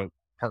rentals through a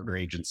partner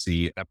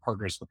agency that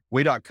partners with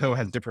way.co.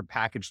 Has different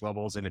package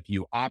levels. And if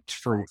you opt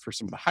for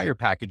some of the higher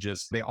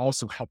packages, they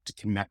also help to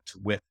connect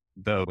with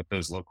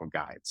those local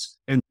guides.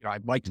 And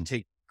I'd like to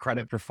take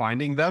credit for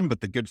finding them, but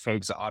the good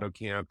folks at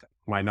AutoCamp, to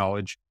my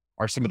knowledge,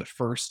 are some of the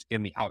first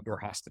in the outdoor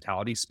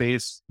hospitality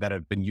space that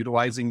have been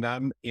utilizing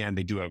them. And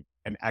they do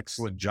an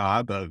excellent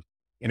job of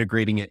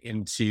integrating it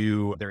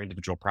into their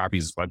individual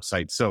properties'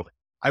 websites. So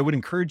I would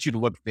encourage you to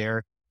look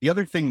there. The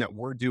other thing that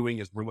we're doing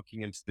is we're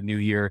looking into the new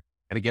year.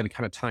 And again,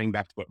 kind of tying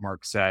back to what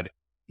Mark said,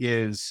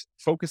 is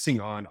focusing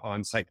on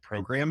on-site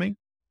programming.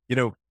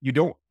 You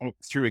don't,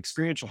 through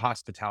experiential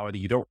hospitality,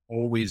 you don't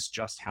always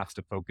just have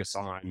to focus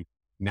on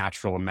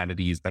natural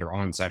amenities that are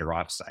on-site or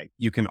off-site.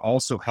 You can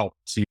also help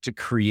to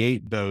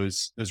create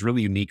those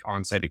really unique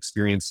on-site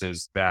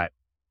experiences that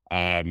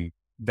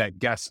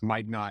guests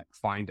might not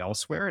find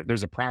elsewhere.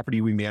 There's a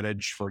property we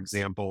manage, for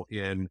example,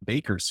 in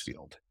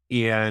Bakersfield,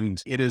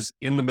 and it is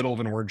in the middle of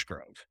an orange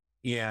grove.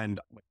 And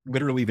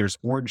literally there's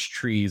orange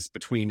trees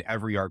between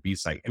every RV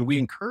site. And we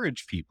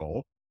encourage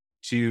people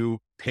to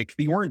pick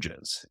the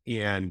oranges,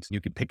 and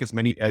you can pick as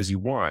many as you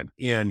want.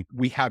 And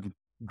we have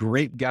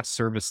great guest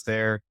service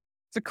there.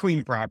 It's a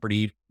clean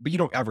property, but you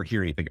don't ever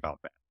hear anything about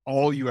that.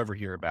 All you ever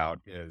hear about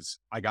is,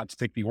 I got to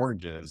pick the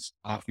oranges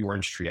off the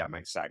orange tree at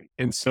my site.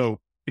 And so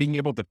being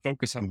able to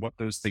focus on what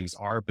those things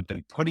are, but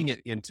then putting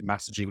it into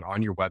messaging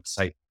on your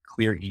website,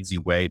 clear, easy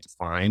way to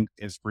find,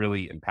 is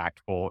really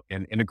impactful,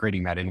 and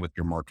integrating that in with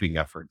your marketing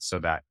efforts so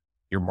that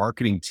your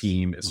marketing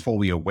team is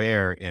fully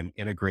aware and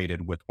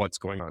integrated with what's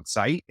going on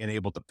site and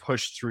able to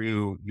push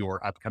through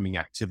your upcoming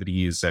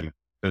activities and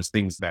those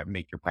things that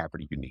make your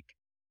property unique.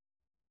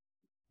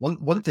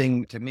 One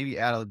thing to maybe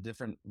add a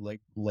different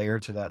layer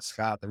to that,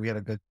 Scott, that we had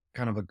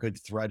a good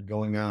thread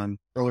going on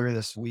earlier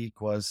this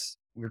week was,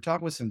 we were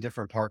talking with some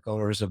different park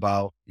owners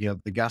about,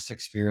 the guest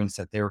experience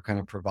that they were kind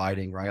of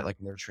providing, right? Like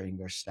when they're training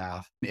their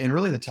staff. And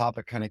really the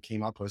topic kind of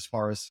came up as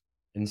far as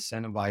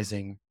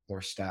incentivizing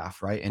their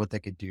staff, right? And what they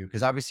could do.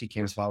 Because obviously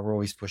CampSpot, we're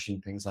always pushing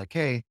things like,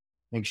 hey,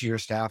 make sure your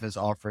staff is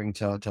offering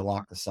to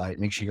lock the site.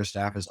 Make sure your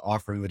staff is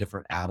offering the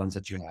different add-ons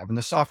that you have. And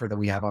the software that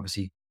we have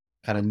obviously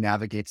kind of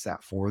navigates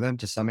that for them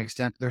to some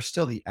extent. There's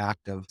still the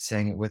act of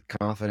saying it with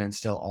confidence,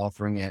 still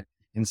offering it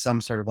in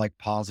some sort of like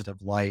positive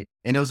light.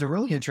 And it was a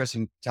really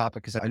interesting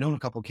topic because I know a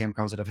couple of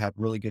campgrounds that have had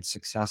really good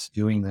success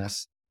doing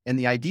this. And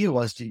the idea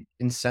was to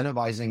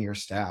incentivizing your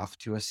staff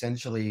to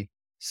essentially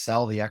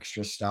sell the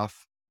extra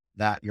stuff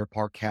that your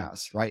park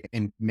has, right?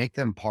 And make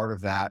them part of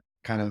that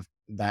kind of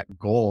that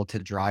goal to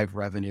drive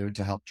revenue,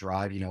 to help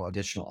drive,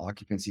 additional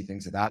occupancy,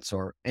 things of that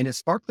sort. And it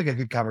sparked like a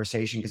good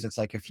conversation because it's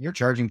like, if you're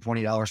charging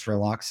 $20 for a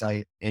lock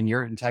site and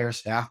your entire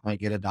staff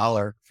might get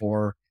 $1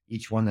 for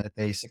each one that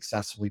they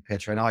successfully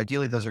pitch. Right now,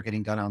 ideally, those are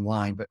getting done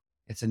online, but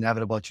it's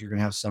inevitable that you're going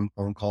to have some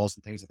phone calls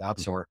and things of that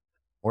sort,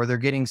 or they're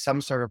getting some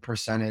sort of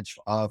percentage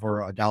of,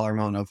 or a dollar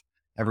amount of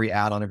every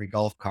ad on every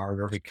golf cart,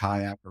 every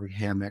kayak, every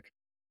hammock.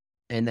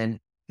 And then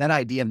that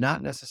idea of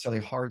not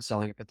necessarily hard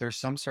selling it, but there's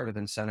some sort of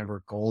incentive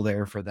or goal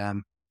there for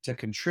them to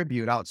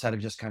contribute outside of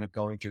just kind of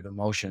going through the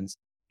motions.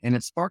 And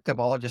it sparked up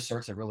all just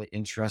sorts of really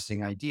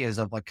interesting ideas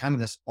of like kind of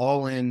this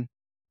all in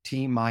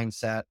team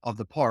mindset of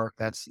the park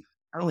that's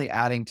not only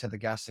adding to the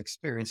guest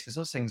experience, because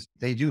those things,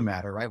 they do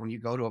matter, right? When you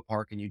go to a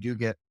park and you do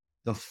get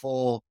the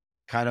full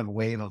kind of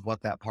wave of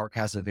what that park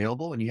has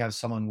available, and you have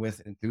someone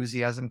with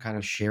enthusiasm kind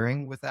of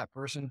sharing with that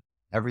person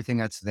everything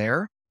that's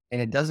there,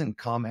 and it doesn't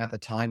come at the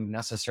time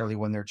necessarily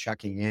when they're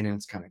checking in and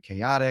it's kind of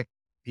chaotic.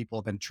 People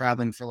have been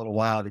traveling for a little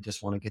while. They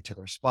just want to get to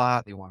their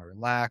spot. They want to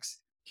relax.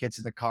 Kids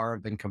in the car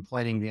have been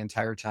complaining the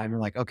entire time. You're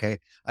like, okay,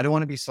 I don't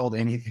want to be sold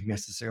anything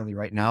necessarily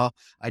right now.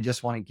 I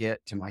just want to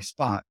get to my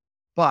spot.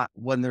 But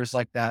when there's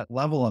like that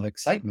level of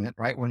excitement,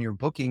 right? When you're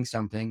booking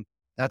something,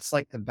 that's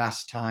like the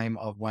best time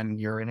of when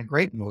you're in a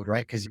great mood,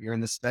 right? Because you're in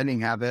the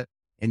spending habit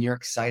and you're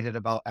excited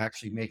about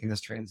actually making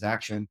this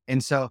transaction.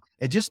 And so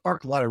it just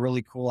sparked a lot of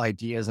really cool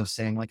ideas of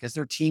saying, like, is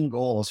there team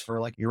goals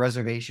for like your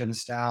reservation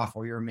staff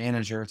or your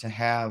manager to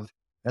have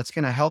that's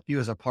going to help you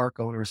as a park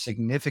owner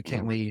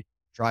significantly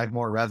drive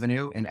more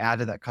revenue and add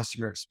to that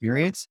customer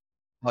experience?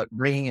 But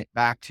bringing it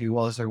back to,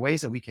 well, is there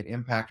ways that we can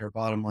impact our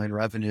bottom line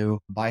revenue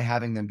by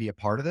having them be a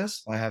part of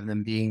this, by having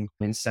them being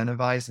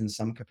incentivized in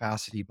some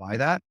capacity by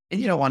that?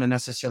 And you don't want to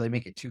necessarily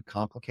make it too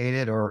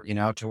complicated or,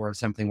 towards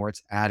something where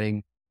it's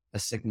adding a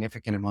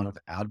significant amount of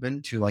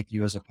admin to like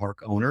you as a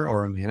park owner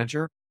or a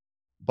manager.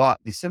 But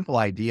the simple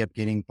idea of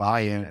getting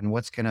buy-in and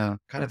what's going to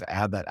kind of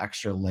add that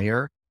extra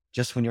layer,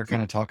 just when you're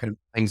kind of talking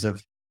things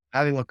of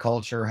having a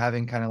culture,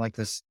 having kind of like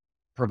this,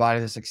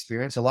 providing this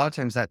experience, a lot of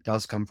times that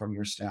does come from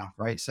your staff,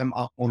 right? Some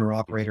owner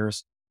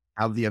operators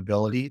have the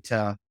ability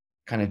to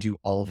kind of do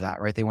all of that,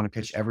 right? They want to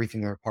pitch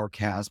everything their park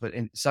has, but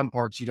in some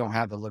parks, you don't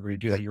have the liberty to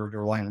do that. You're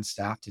relying on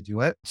staff to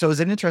do it. So it's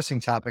an interesting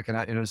topic. And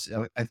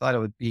I thought it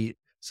would be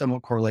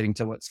somewhat correlating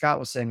to what Scott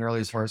was saying earlier,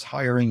 as far as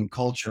hiring and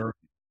culture,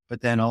 but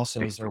then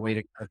also is there a way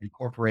to kind of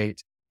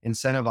incorporate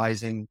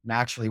incentivizing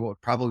naturally what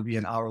would probably be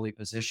an hourly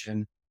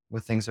position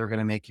with things that are going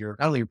to make your,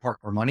 not only your park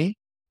more money,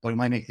 but it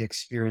might make the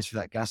experience for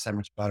that guest that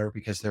much better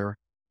because they're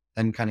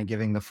then kind of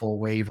giving the full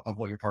wave of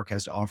what your park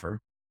has to offer.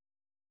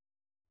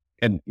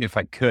 And if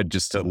I could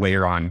just to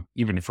layer on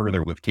even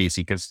further with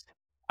Casey, because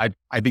I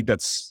think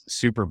that's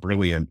super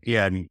brilliant.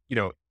 And,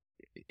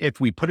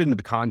 if we put it into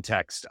the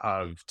context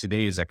of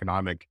today's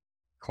economic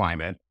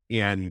climate,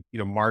 and,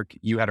 Mark,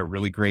 you had a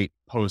really great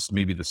post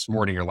maybe this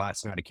morning or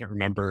last night, I can't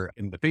remember,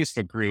 in the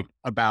Facebook group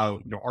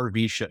about,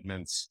 RV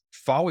shipments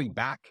falling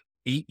back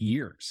 8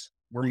 years.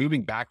 We're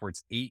moving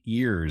backwards 8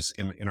 years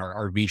in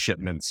our RV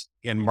shipments.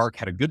 And Mark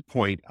had a good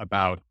point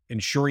about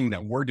ensuring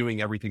that we're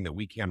doing everything that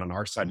we can on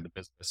our side of the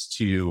business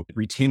to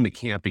retain the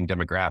camping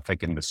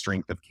demographic and the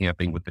strength of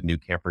camping with the new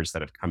campers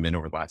that have come in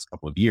over the last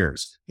couple of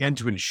years. And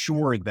to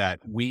ensure that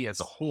we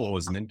as a whole,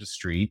 as an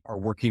industry, are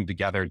working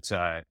together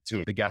to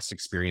the guest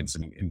experience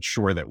and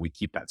ensure that we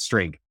keep that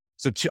strength.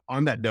 So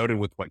on that note, and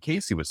with what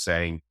Casey was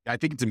saying, I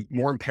think it's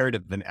more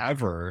imperative than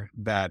ever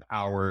that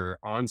our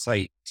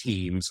on-site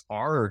teams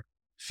are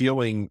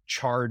feeling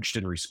charged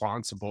and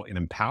responsible and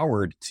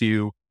empowered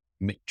to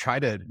try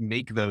to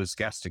make those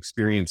guest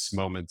experience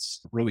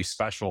moments really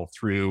special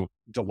through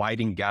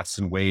delighting guests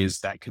in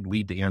ways that could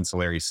lead to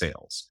ancillary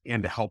sales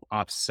and to help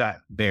offset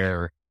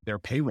their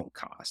payroll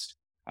cost.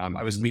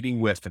 I was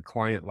meeting with a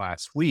client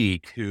last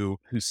week who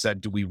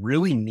said, do we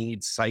really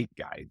need site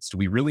guides? Do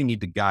we really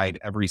need to guide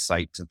every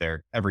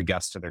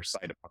guest to their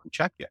site upon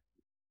check-in?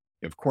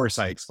 Of course,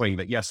 I explained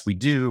that, yes, we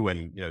do.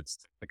 And, it's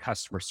the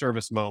customer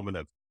service moment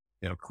of,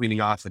 cleaning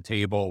off the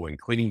table and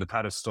cleaning the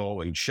pedestal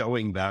and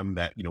showing them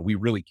that, we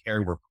really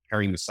care. We're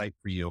preparing the site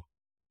for you.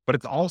 But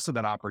it's also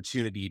that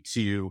opportunity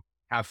to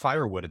have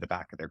firewood at the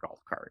back of their golf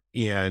cart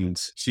and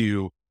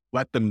to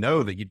let them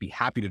know that you'd be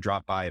happy to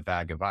drop by a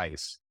bag of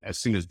ice as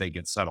soon as they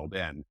get settled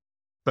in.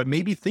 But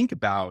maybe think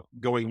about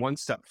going one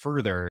step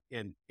further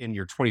in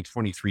your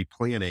 2023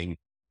 planning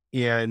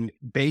and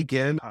bake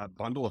in a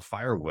bundle of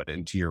firewood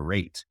into your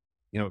rate.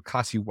 It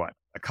costs you what?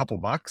 A couple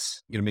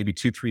bucks, maybe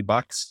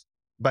 $2-3.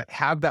 But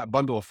have that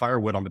bundle of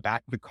firewood on the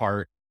back of the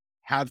cart,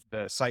 have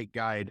the site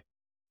guide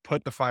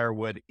put the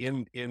firewood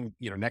in,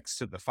 next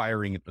to the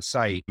firing at the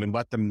site and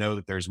let them know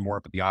that there's more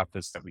up at the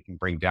office that we can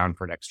bring down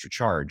for an extra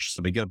charge.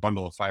 So they get a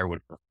bundle of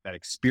firewood. That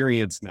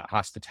experience and that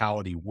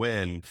hospitality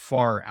win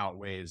far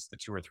outweighs the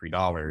 $2 or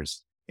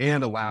 $3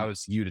 and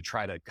allows you to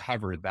try to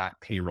cover that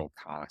payroll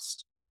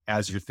cost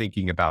as you're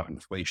thinking about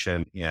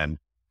inflation and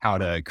how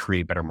to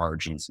create better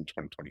margins in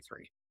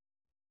 2023.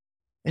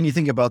 And you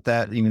think about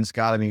that, even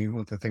Scott,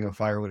 with the thing of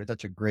firewood, it's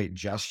such a great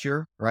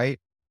gesture, right?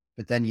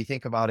 But then you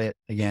think about it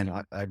again,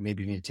 I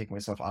maybe need to take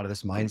myself out of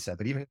this mindset,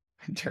 but even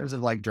in terms of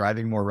like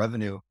driving more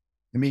revenue,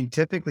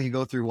 typically you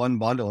go through one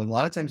bundle and a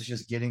lot of times it's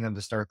just getting them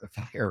to start the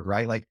fire,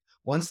 right? Like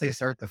once they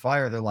start the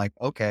fire, they're like,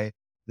 okay,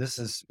 this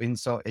is, and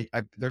so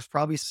there's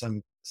probably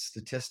some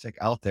statistic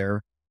out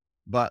there,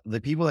 but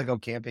the people that go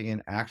camping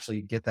and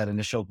actually get that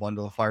initial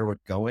bundle of firewood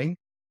going,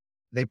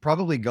 they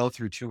probably go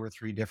through 2 or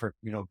 3 different,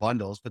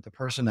 bundles, but the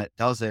person that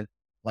doesn't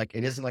Like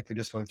it isn't like they're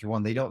just going through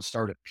one. They don't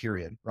start at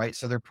period, right?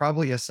 So there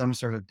probably is some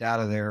sort of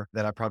data there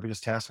that I probably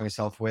just task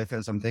myself with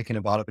as I'm thinking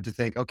about it. But to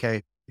think,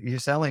 okay, you're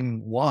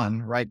selling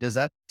one, right? Does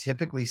that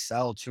typically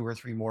sell two or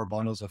three more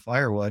bundles of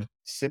firewood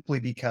simply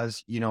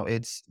because,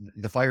 it's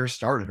the fire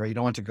started, right? You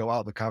don't want to go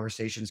out, the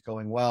conversation's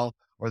going well,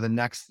 or the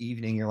next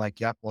evening you're like,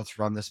 yep, let's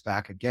run this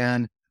back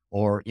again.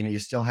 Or, you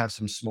still have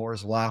some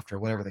s'mores left or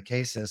whatever the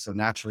case is. So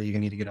naturally you're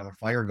going to need to get another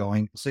fire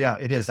going. So yeah,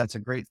 it is. That's a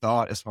great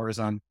thought as far as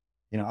on,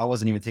 I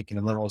wasn't even thinking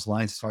along those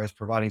lines as far as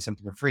providing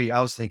something for free. I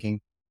was thinking,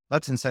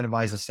 let's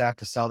incentivize the staff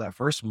to sell that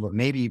first one, but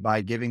maybe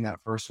by giving that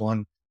first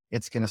one,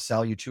 it's going to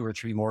sell you two or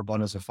three more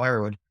bundles of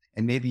firewood.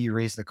 And maybe you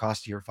raise the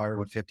cost of your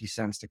firewood 50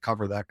 cents to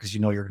cover that because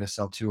you're going to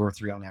sell two or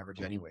three on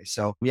average anyway.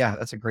 So yeah,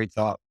 that's a great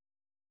thought.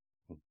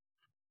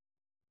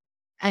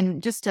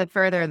 And just to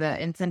further the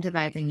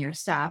incentivizing your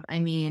staff, I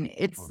mean,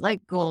 it's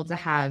like gold to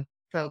have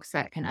folks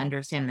that can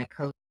understand the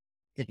code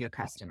of your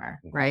customer,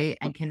 right?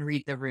 And can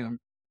read the room.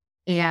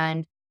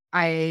 And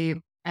I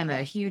am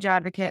a huge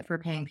advocate for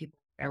paying people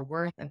their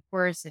worth. Of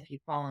course, if you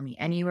follow me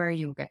anywhere,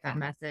 you will get that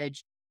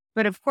message.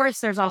 But of course,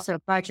 there's also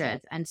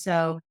budgets. And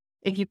so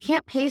if you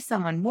can't pay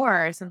someone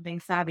more, something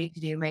savvy to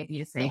do might be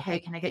to say, hey,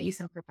 can I get you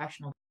some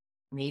professional,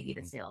 maybe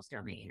the sales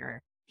domain,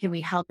 or can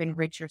we help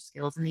enrich your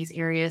skills in these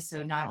areas?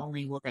 So not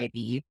only will they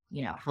be,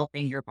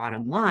 helping your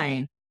bottom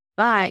line,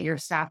 but your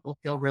staff will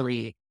feel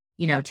really,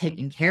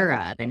 taken care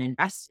of and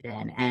invested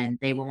in, and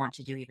they will want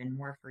to do even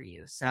more for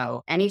you.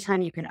 So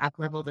anytime you can up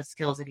level the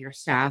skills of your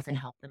staff and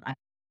help them up,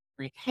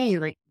 like, hey,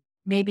 like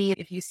maybe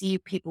if you see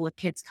people with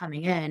kids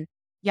coming in,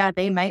 yeah,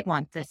 they might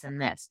want this and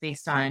this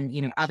based on,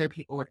 other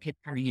people with kids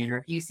coming in. Or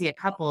if you see a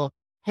couple,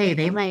 hey,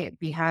 they might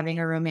be having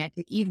a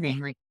romantic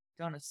evening, like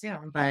don't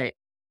assume, but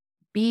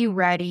be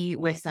ready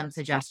with some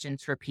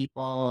suggestions for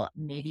people,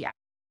 maybe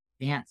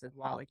advance as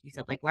well. Like you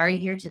said, like, why are you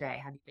here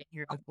today? Have you been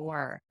here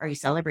before? Are you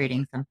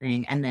celebrating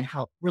something? And then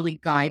help really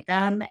guide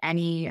them.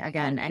 Any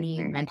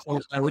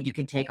mental load you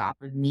can take off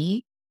of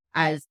me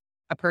as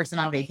a person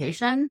on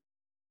vacation,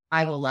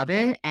 I will love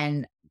it.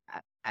 And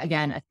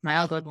again, a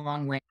smile goes a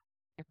long way.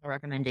 A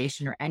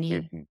recommendation or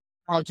any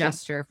small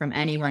gesture from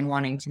anyone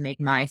wanting to make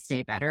my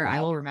stay better,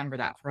 I will remember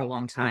that for a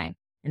long time.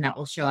 And that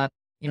will show up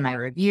in my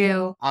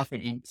review,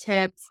 often in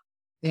tips,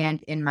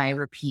 and in my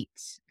repeat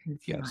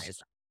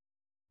consumerism.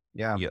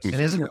 Yeah. Yes. And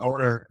as an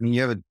owner, I mean,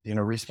 you have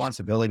a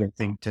responsibility, I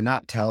think, to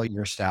not tell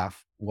your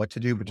staff what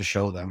to do, but to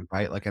show them,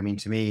 right? Like, I mean,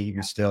 to me, you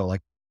can still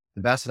like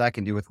the best that I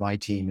can do with my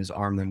team is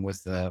arm them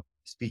with the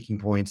speaking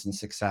points and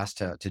success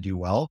to do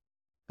well.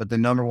 But the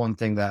number one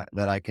thing that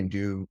I can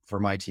do for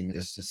my team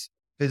is just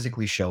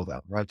physically show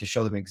them, right? To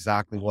show them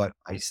exactly what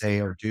I say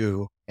or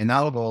do. And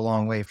that'll go a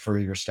long way for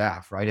your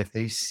staff, right? If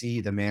they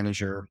see the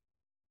manager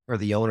or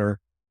the owner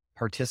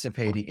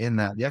participating in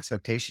that, the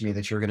expectation is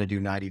that you're going to do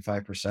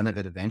 95% of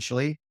it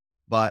eventually.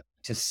 But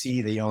to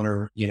see the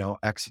owner,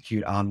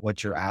 execute on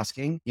what you're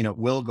asking,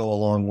 will go a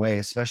long way,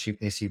 especially if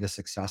they see the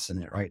success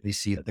in it, right? They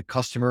see the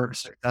customer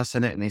success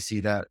in it, and they see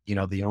that,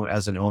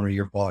 as an owner,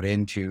 you're bought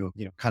into,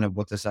 kind of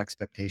what this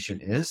expectation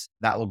is.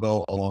 That will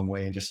go a long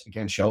way. And just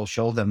again, show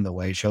them the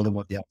way, show them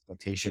what the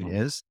expectation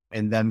is,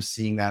 and them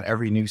seeing that,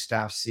 every new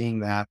staff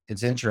seeing that.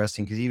 It's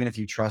interesting because even if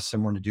you trust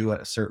someone to do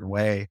it a certain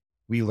way,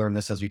 we learn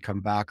this as we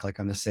come back, like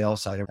on the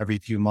sales side, every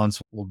few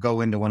months, we'll go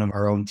into one of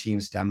our own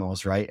team's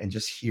demos, right? And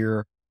just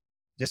hear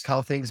just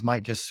how things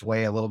might just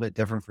sway a little bit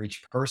different for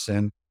each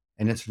person.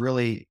 And it's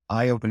really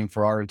eye-opening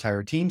for our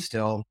entire team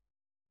still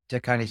to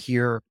kind of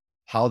hear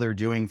how they're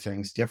doing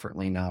things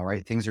differently now,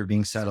 right? Things are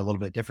being said a little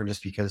bit different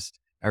just because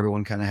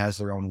everyone kind of has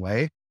their own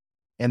way.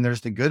 And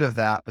there's the good of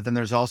that, but then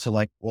there's also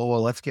like,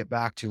 well, let's get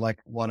back to like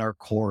what our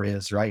core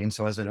is, right? And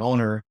so as an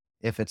owner,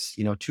 if it's,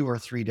 two or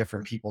three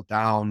different people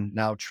down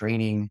now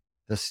training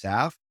the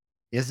staff,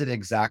 is it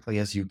exactly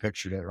as you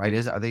pictured it,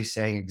 right? Are they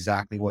saying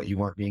exactly what you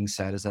want being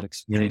said? Is that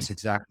experience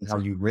exactly how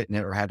you've written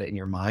it or had it in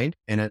your mind?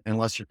 And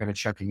unless you're kind of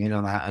checking in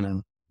on that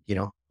on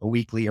a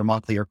weekly or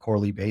monthly or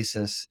quarterly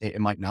basis, it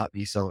might not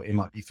be. So it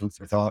might be food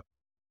for thought.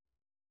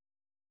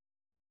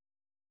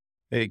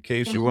 Hey,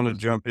 Case, you want to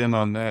jump in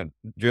on that?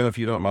 Jen, if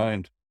you don't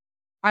mind.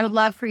 I would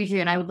love for you to,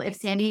 and I would, if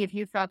Sandy, if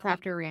you felt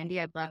after Randy,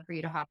 I'd love for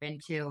you to hop in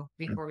too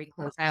before we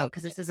close out,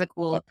 because this is a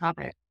cool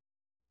topic.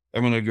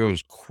 I'm going to go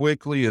as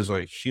quickly as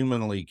I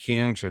humanly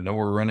can because I know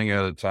we're running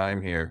out of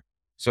time here.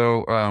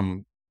 So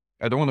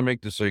I don't want to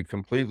make this a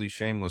completely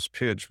shameless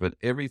pitch, but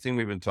everything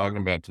we've been talking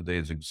about today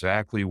is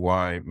exactly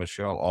why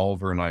Michelle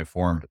Oliver and I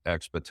formed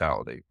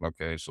Expitality.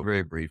 Okay, so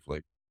very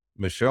briefly,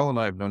 Michelle and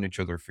I have known each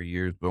other for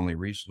years, but only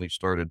recently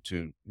started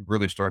to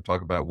really start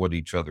talking about what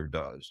each other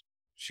does.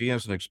 She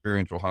has an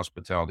experiential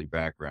hospitality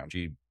background.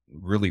 She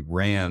really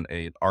ran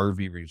an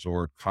RV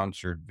resort,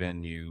 concert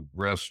venue,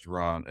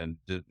 restaurant, and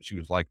she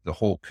was like the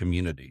whole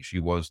community. She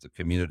was the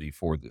community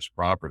for this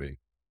property.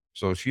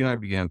 So she and I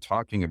began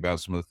talking about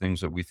some of the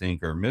things that we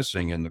think are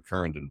missing in the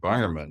current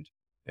environment.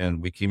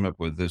 And we came up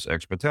with this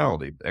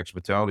Expitality.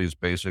 Expitality is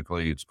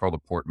basically, it's called a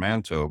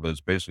portmanteau, but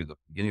it's basically the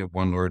beginning of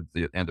one word,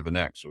 the end of an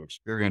X. So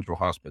experiential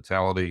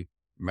hospitality,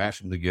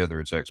 mashed them together,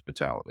 it's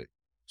Expitality.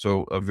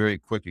 So a very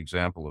quick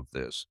example of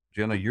this,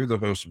 Jenna, you're the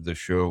host of this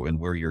show and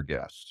we're your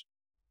guests.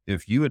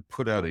 If you had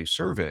put out a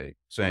survey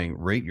saying,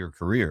 rate your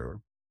career,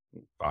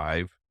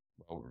 5,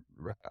 well,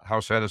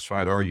 how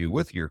satisfied are you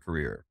with your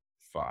career?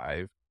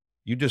 5.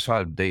 You just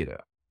have data.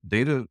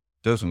 Data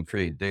doesn't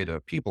create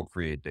data. People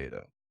create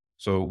data.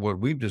 So what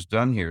we've just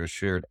done here is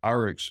shared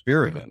our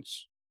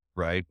experience,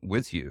 right,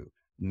 with you.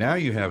 Now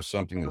you have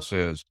something that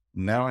says,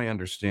 now I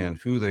understand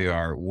who they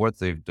are, what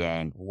they've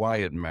done, why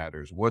it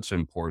matters, what's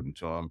important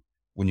to them.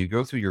 When you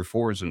go through your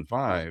 4s and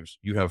 5s,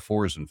 you have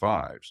 4s and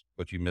 5s,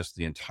 but you miss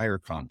the entire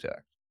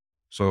context.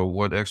 So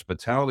what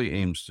Expitality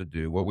aims to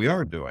do, what we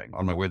are doing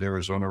on my way to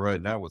Arizona right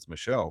now with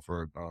Michelle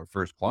for our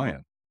first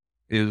client,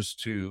 is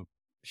to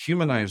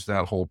humanize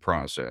that whole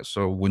process.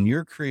 So when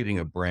you're creating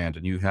a brand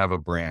and you have a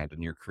brand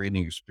and you're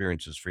creating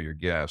experiences for your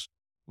guests,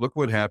 look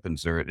what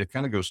happens there. It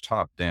kind of goes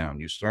top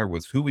down. You start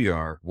with who we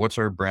are, what's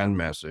our brand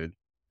message,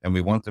 and we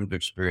want them to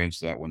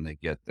experience that when they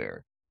get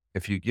there.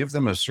 If you give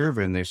them a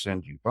survey and they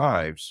send you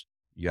 5s,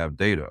 you have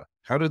data.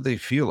 How did they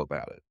feel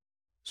about it?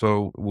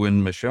 So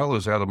when Michelle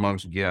is out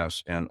amongst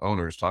guests and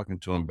owners talking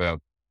to them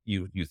about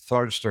you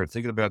start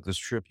thinking about this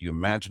trip, you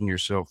imagine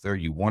yourself there,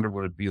 you wonder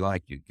what it'd be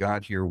like, you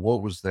got here,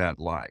 what was that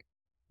like?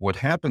 What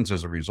happens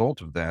as a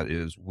result of that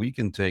is we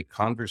can take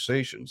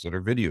conversations that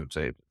are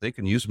videotaped. They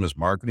can use them as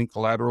marketing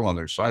collateral on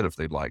their site if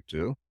they'd like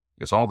to.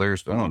 It's all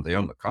theirs to own. They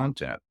own the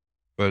content.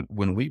 But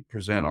when we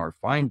present our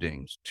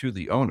findings to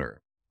the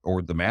owner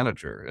or the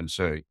manager and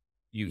say,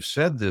 you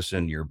said this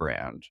in your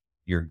brand,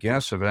 your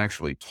guests have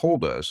actually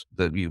told us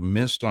that you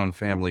missed on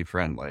family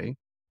friendly,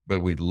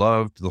 but we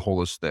loved the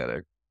whole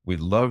aesthetic. We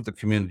loved the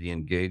community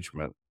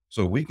engagement.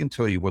 So we can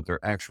tell you what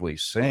they're actually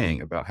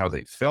saying about how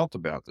they felt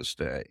about the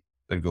stay.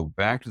 Then go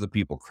back to the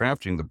people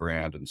crafting the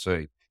brand and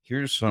say,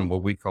 here's some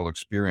what we call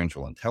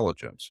experiential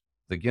intelligence.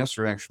 The guests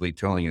are actually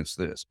telling us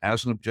this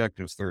as an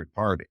objective third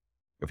party.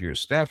 If you're a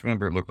staff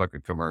member, it looked like a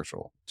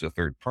commercial. It's a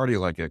third party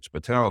like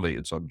Expitality.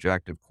 It's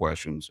objective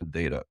questions and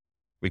data.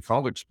 We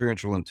call it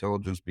experiential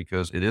intelligence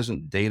because it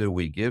isn't data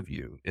we give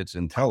you, it's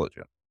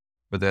intelligent.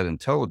 But that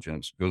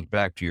intelligence goes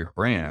back to your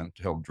brand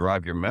to help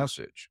drive your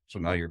message. So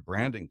now your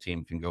branding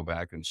team can go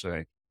back and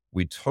say,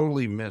 we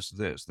totally missed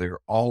this. They're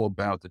all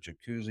about the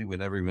jacuzzi. We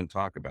never even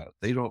talk about it.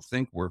 They don't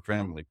think we're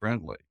family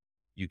friendly.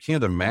 You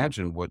can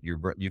imagine what your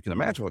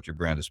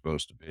brand is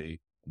supposed to be.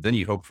 Then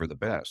you hope for the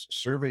best.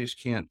 Surveys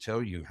can't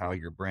tell you how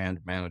your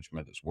brand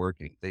management is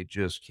working. They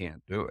just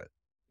can't do it.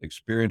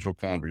 Experiential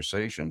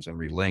conversations and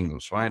relaying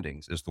those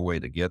findings is the way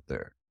to get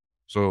there.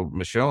 So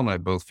Michelle and I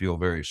both feel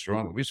very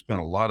strongly. We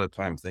spent a lot of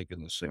time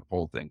thinking this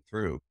whole thing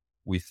through.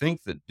 We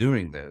think that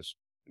doing this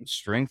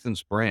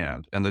strengthens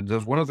brand. And that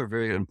does one other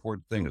very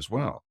important thing as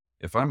well.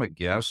 If I'm a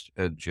guest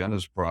at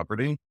Jenna's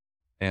property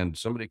and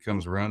somebody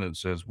comes around and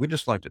says, we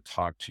just like to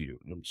talk to you.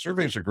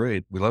 Surveys are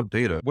great. We love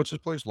data. What's this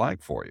place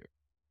like for you?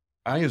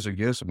 I, as a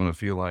guest, am going to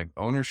feel like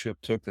ownership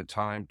took the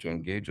time to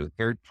engage a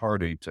third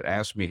party to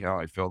ask me how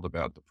I felt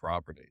about the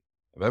property.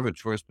 If I have a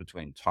choice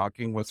between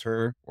talking with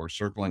her or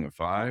circling a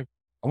 5,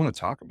 I want to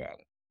talk about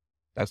it.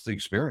 That's the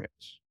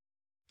experience.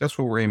 That's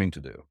what we're aiming to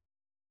do.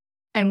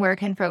 And where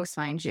can folks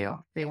find you if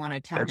they want to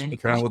tap in?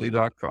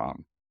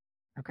 Expitality.com.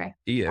 Okay.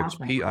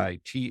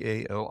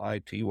 EXPITALITY.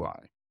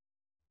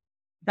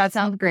 That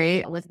sounds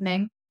great.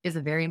 Listening is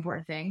a very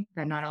important thing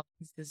that not all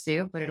businesses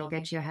do, but it'll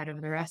get you ahead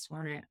of the rest,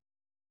 won't it?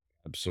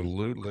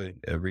 Absolutely.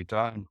 Every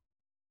time.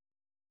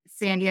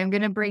 Sandy, I'm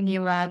going to bring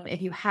you up.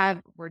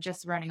 We're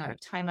just running out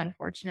of time,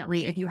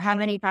 unfortunately. If you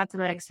have any thoughts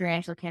about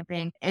experiential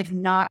camping, if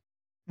not,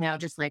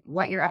 just like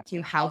what you're up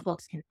to, how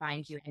folks can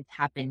find you and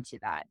tap into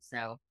that.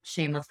 So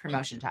shameless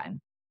promotion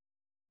time.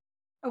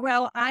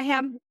 Well, I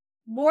have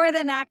more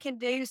than I can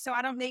do, so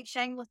I don't need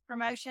shameless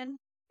promotion.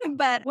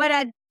 But what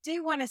I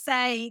do want to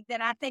say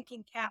that I think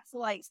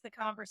encapsulates the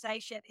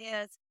conversation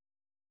is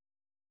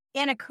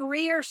in a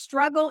career,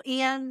 struggle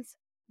ends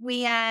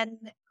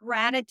when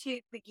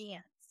gratitude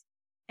begins.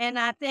 And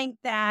I think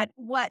that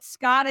what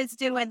Scott is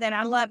doing that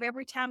I love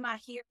every time I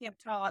hear him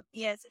talk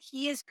is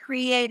he is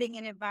creating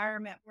an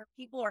environment where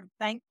people are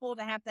thankful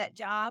to have that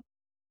job.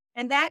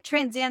 And that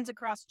transcends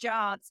across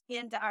jobs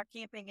into our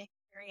camping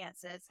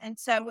experiences. And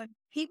so when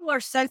people are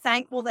so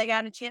thankful they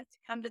got a chance to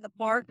come to the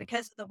park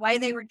because of the way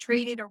they were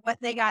treated or what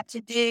they got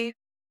to do,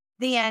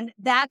 then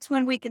that's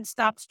when we can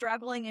stop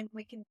struggling and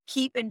we can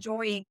keep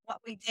enjoying what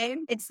we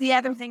do. It's the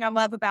other thing I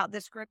love about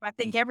this group. I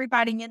think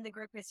everybody in the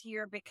group is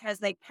here because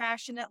they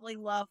passionately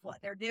love what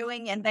they're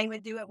doing and they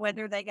would do it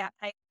whether they got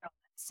paid or not.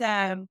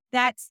 So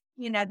that's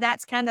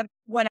kind of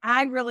what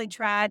I really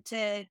try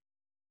to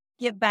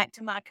give back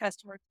to my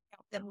customers to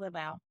help them live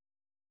out.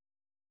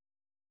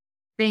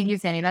 Thank you,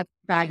 Sandy. That's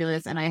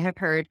fabulous. And I have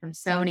heard from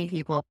so many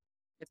people,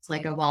 it's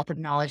like a wealth of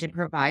knowledge and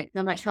provides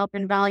so much help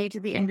and value to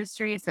the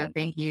industry. So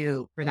thank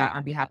you for that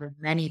on behalf of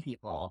many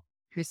people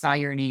who saw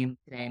your name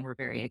today and we're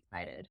very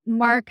excited.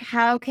 Mark,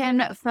 how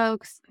can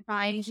folks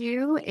find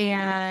you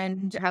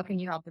and how can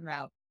you help them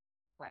out?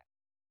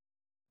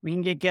 We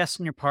can get guests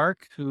in your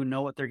park who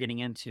know what they're getting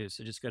into.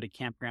 So just go to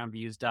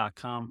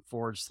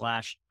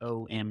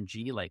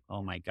campgroundviews.com/OMG, like,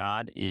 oh my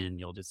God, and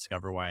you'll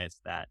discover why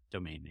it's that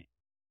domain name.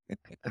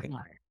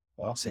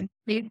 Awesome.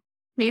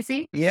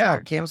 Casey? Yeah,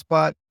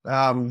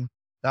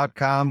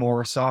 campspot.com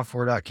or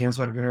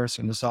software.campspot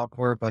in the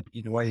software. But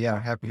either way,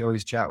 yeah, happy to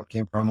always chat with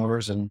campground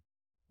owners and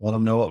let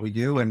them know what we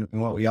do and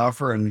what we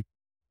offer, and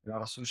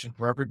not a solution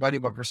for everybody,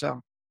 but for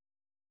some.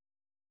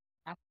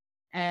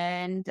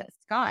 And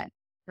Scott,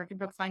 where can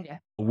folks find you?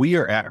 We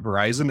are at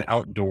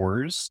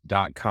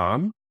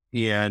horizonoutdoors.com.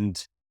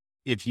 And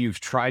if you've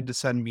tried to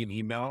send me an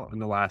email in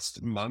the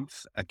last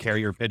month, a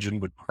carrier pigeon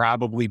would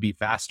probably be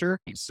faster.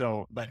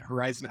 But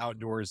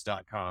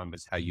horizonoutdoors.com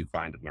is how you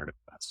find and learn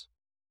about us.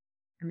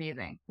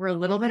 Amazing. We're a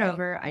little bit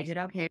over. I did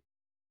okay.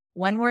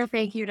 One more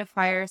thank you to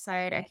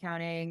Fireside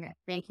Accounting.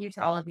 Thank you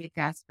to all of you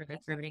guests for this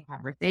riveting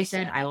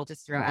conversation. I will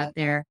just throw out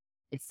there,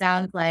 it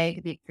sounds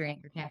like the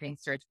experience for camping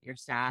starts with your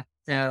staff.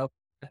 So,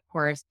 of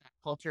course, that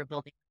culture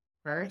building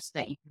first,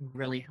 that you can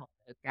really help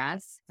those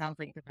guests. Sounds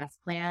like the best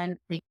plan.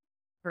 Thank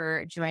you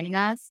for joining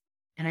us.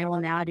 And I will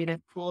now do the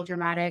cool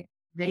dramatic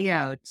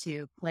video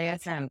to play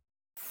us out.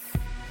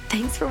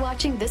 Thanks for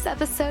watching this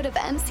episode of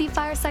MC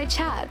Fireside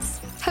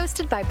Chats,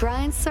 hosted by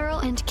Brian Searle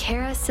and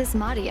Kara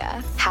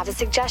Sismadia. Have a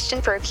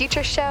suggestion for a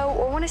future show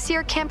or want to see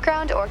your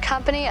campground or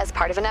company as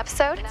part of an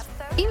episode?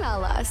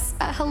 Email us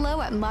at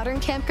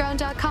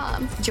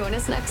hello@moderncampground.com. Join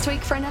us next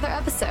week for another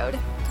episode.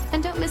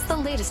 And don't miss the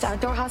latest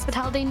outdoor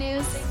hospitality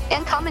news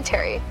and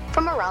commentary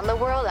from around the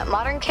world at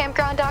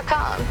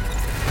moderncampground.com.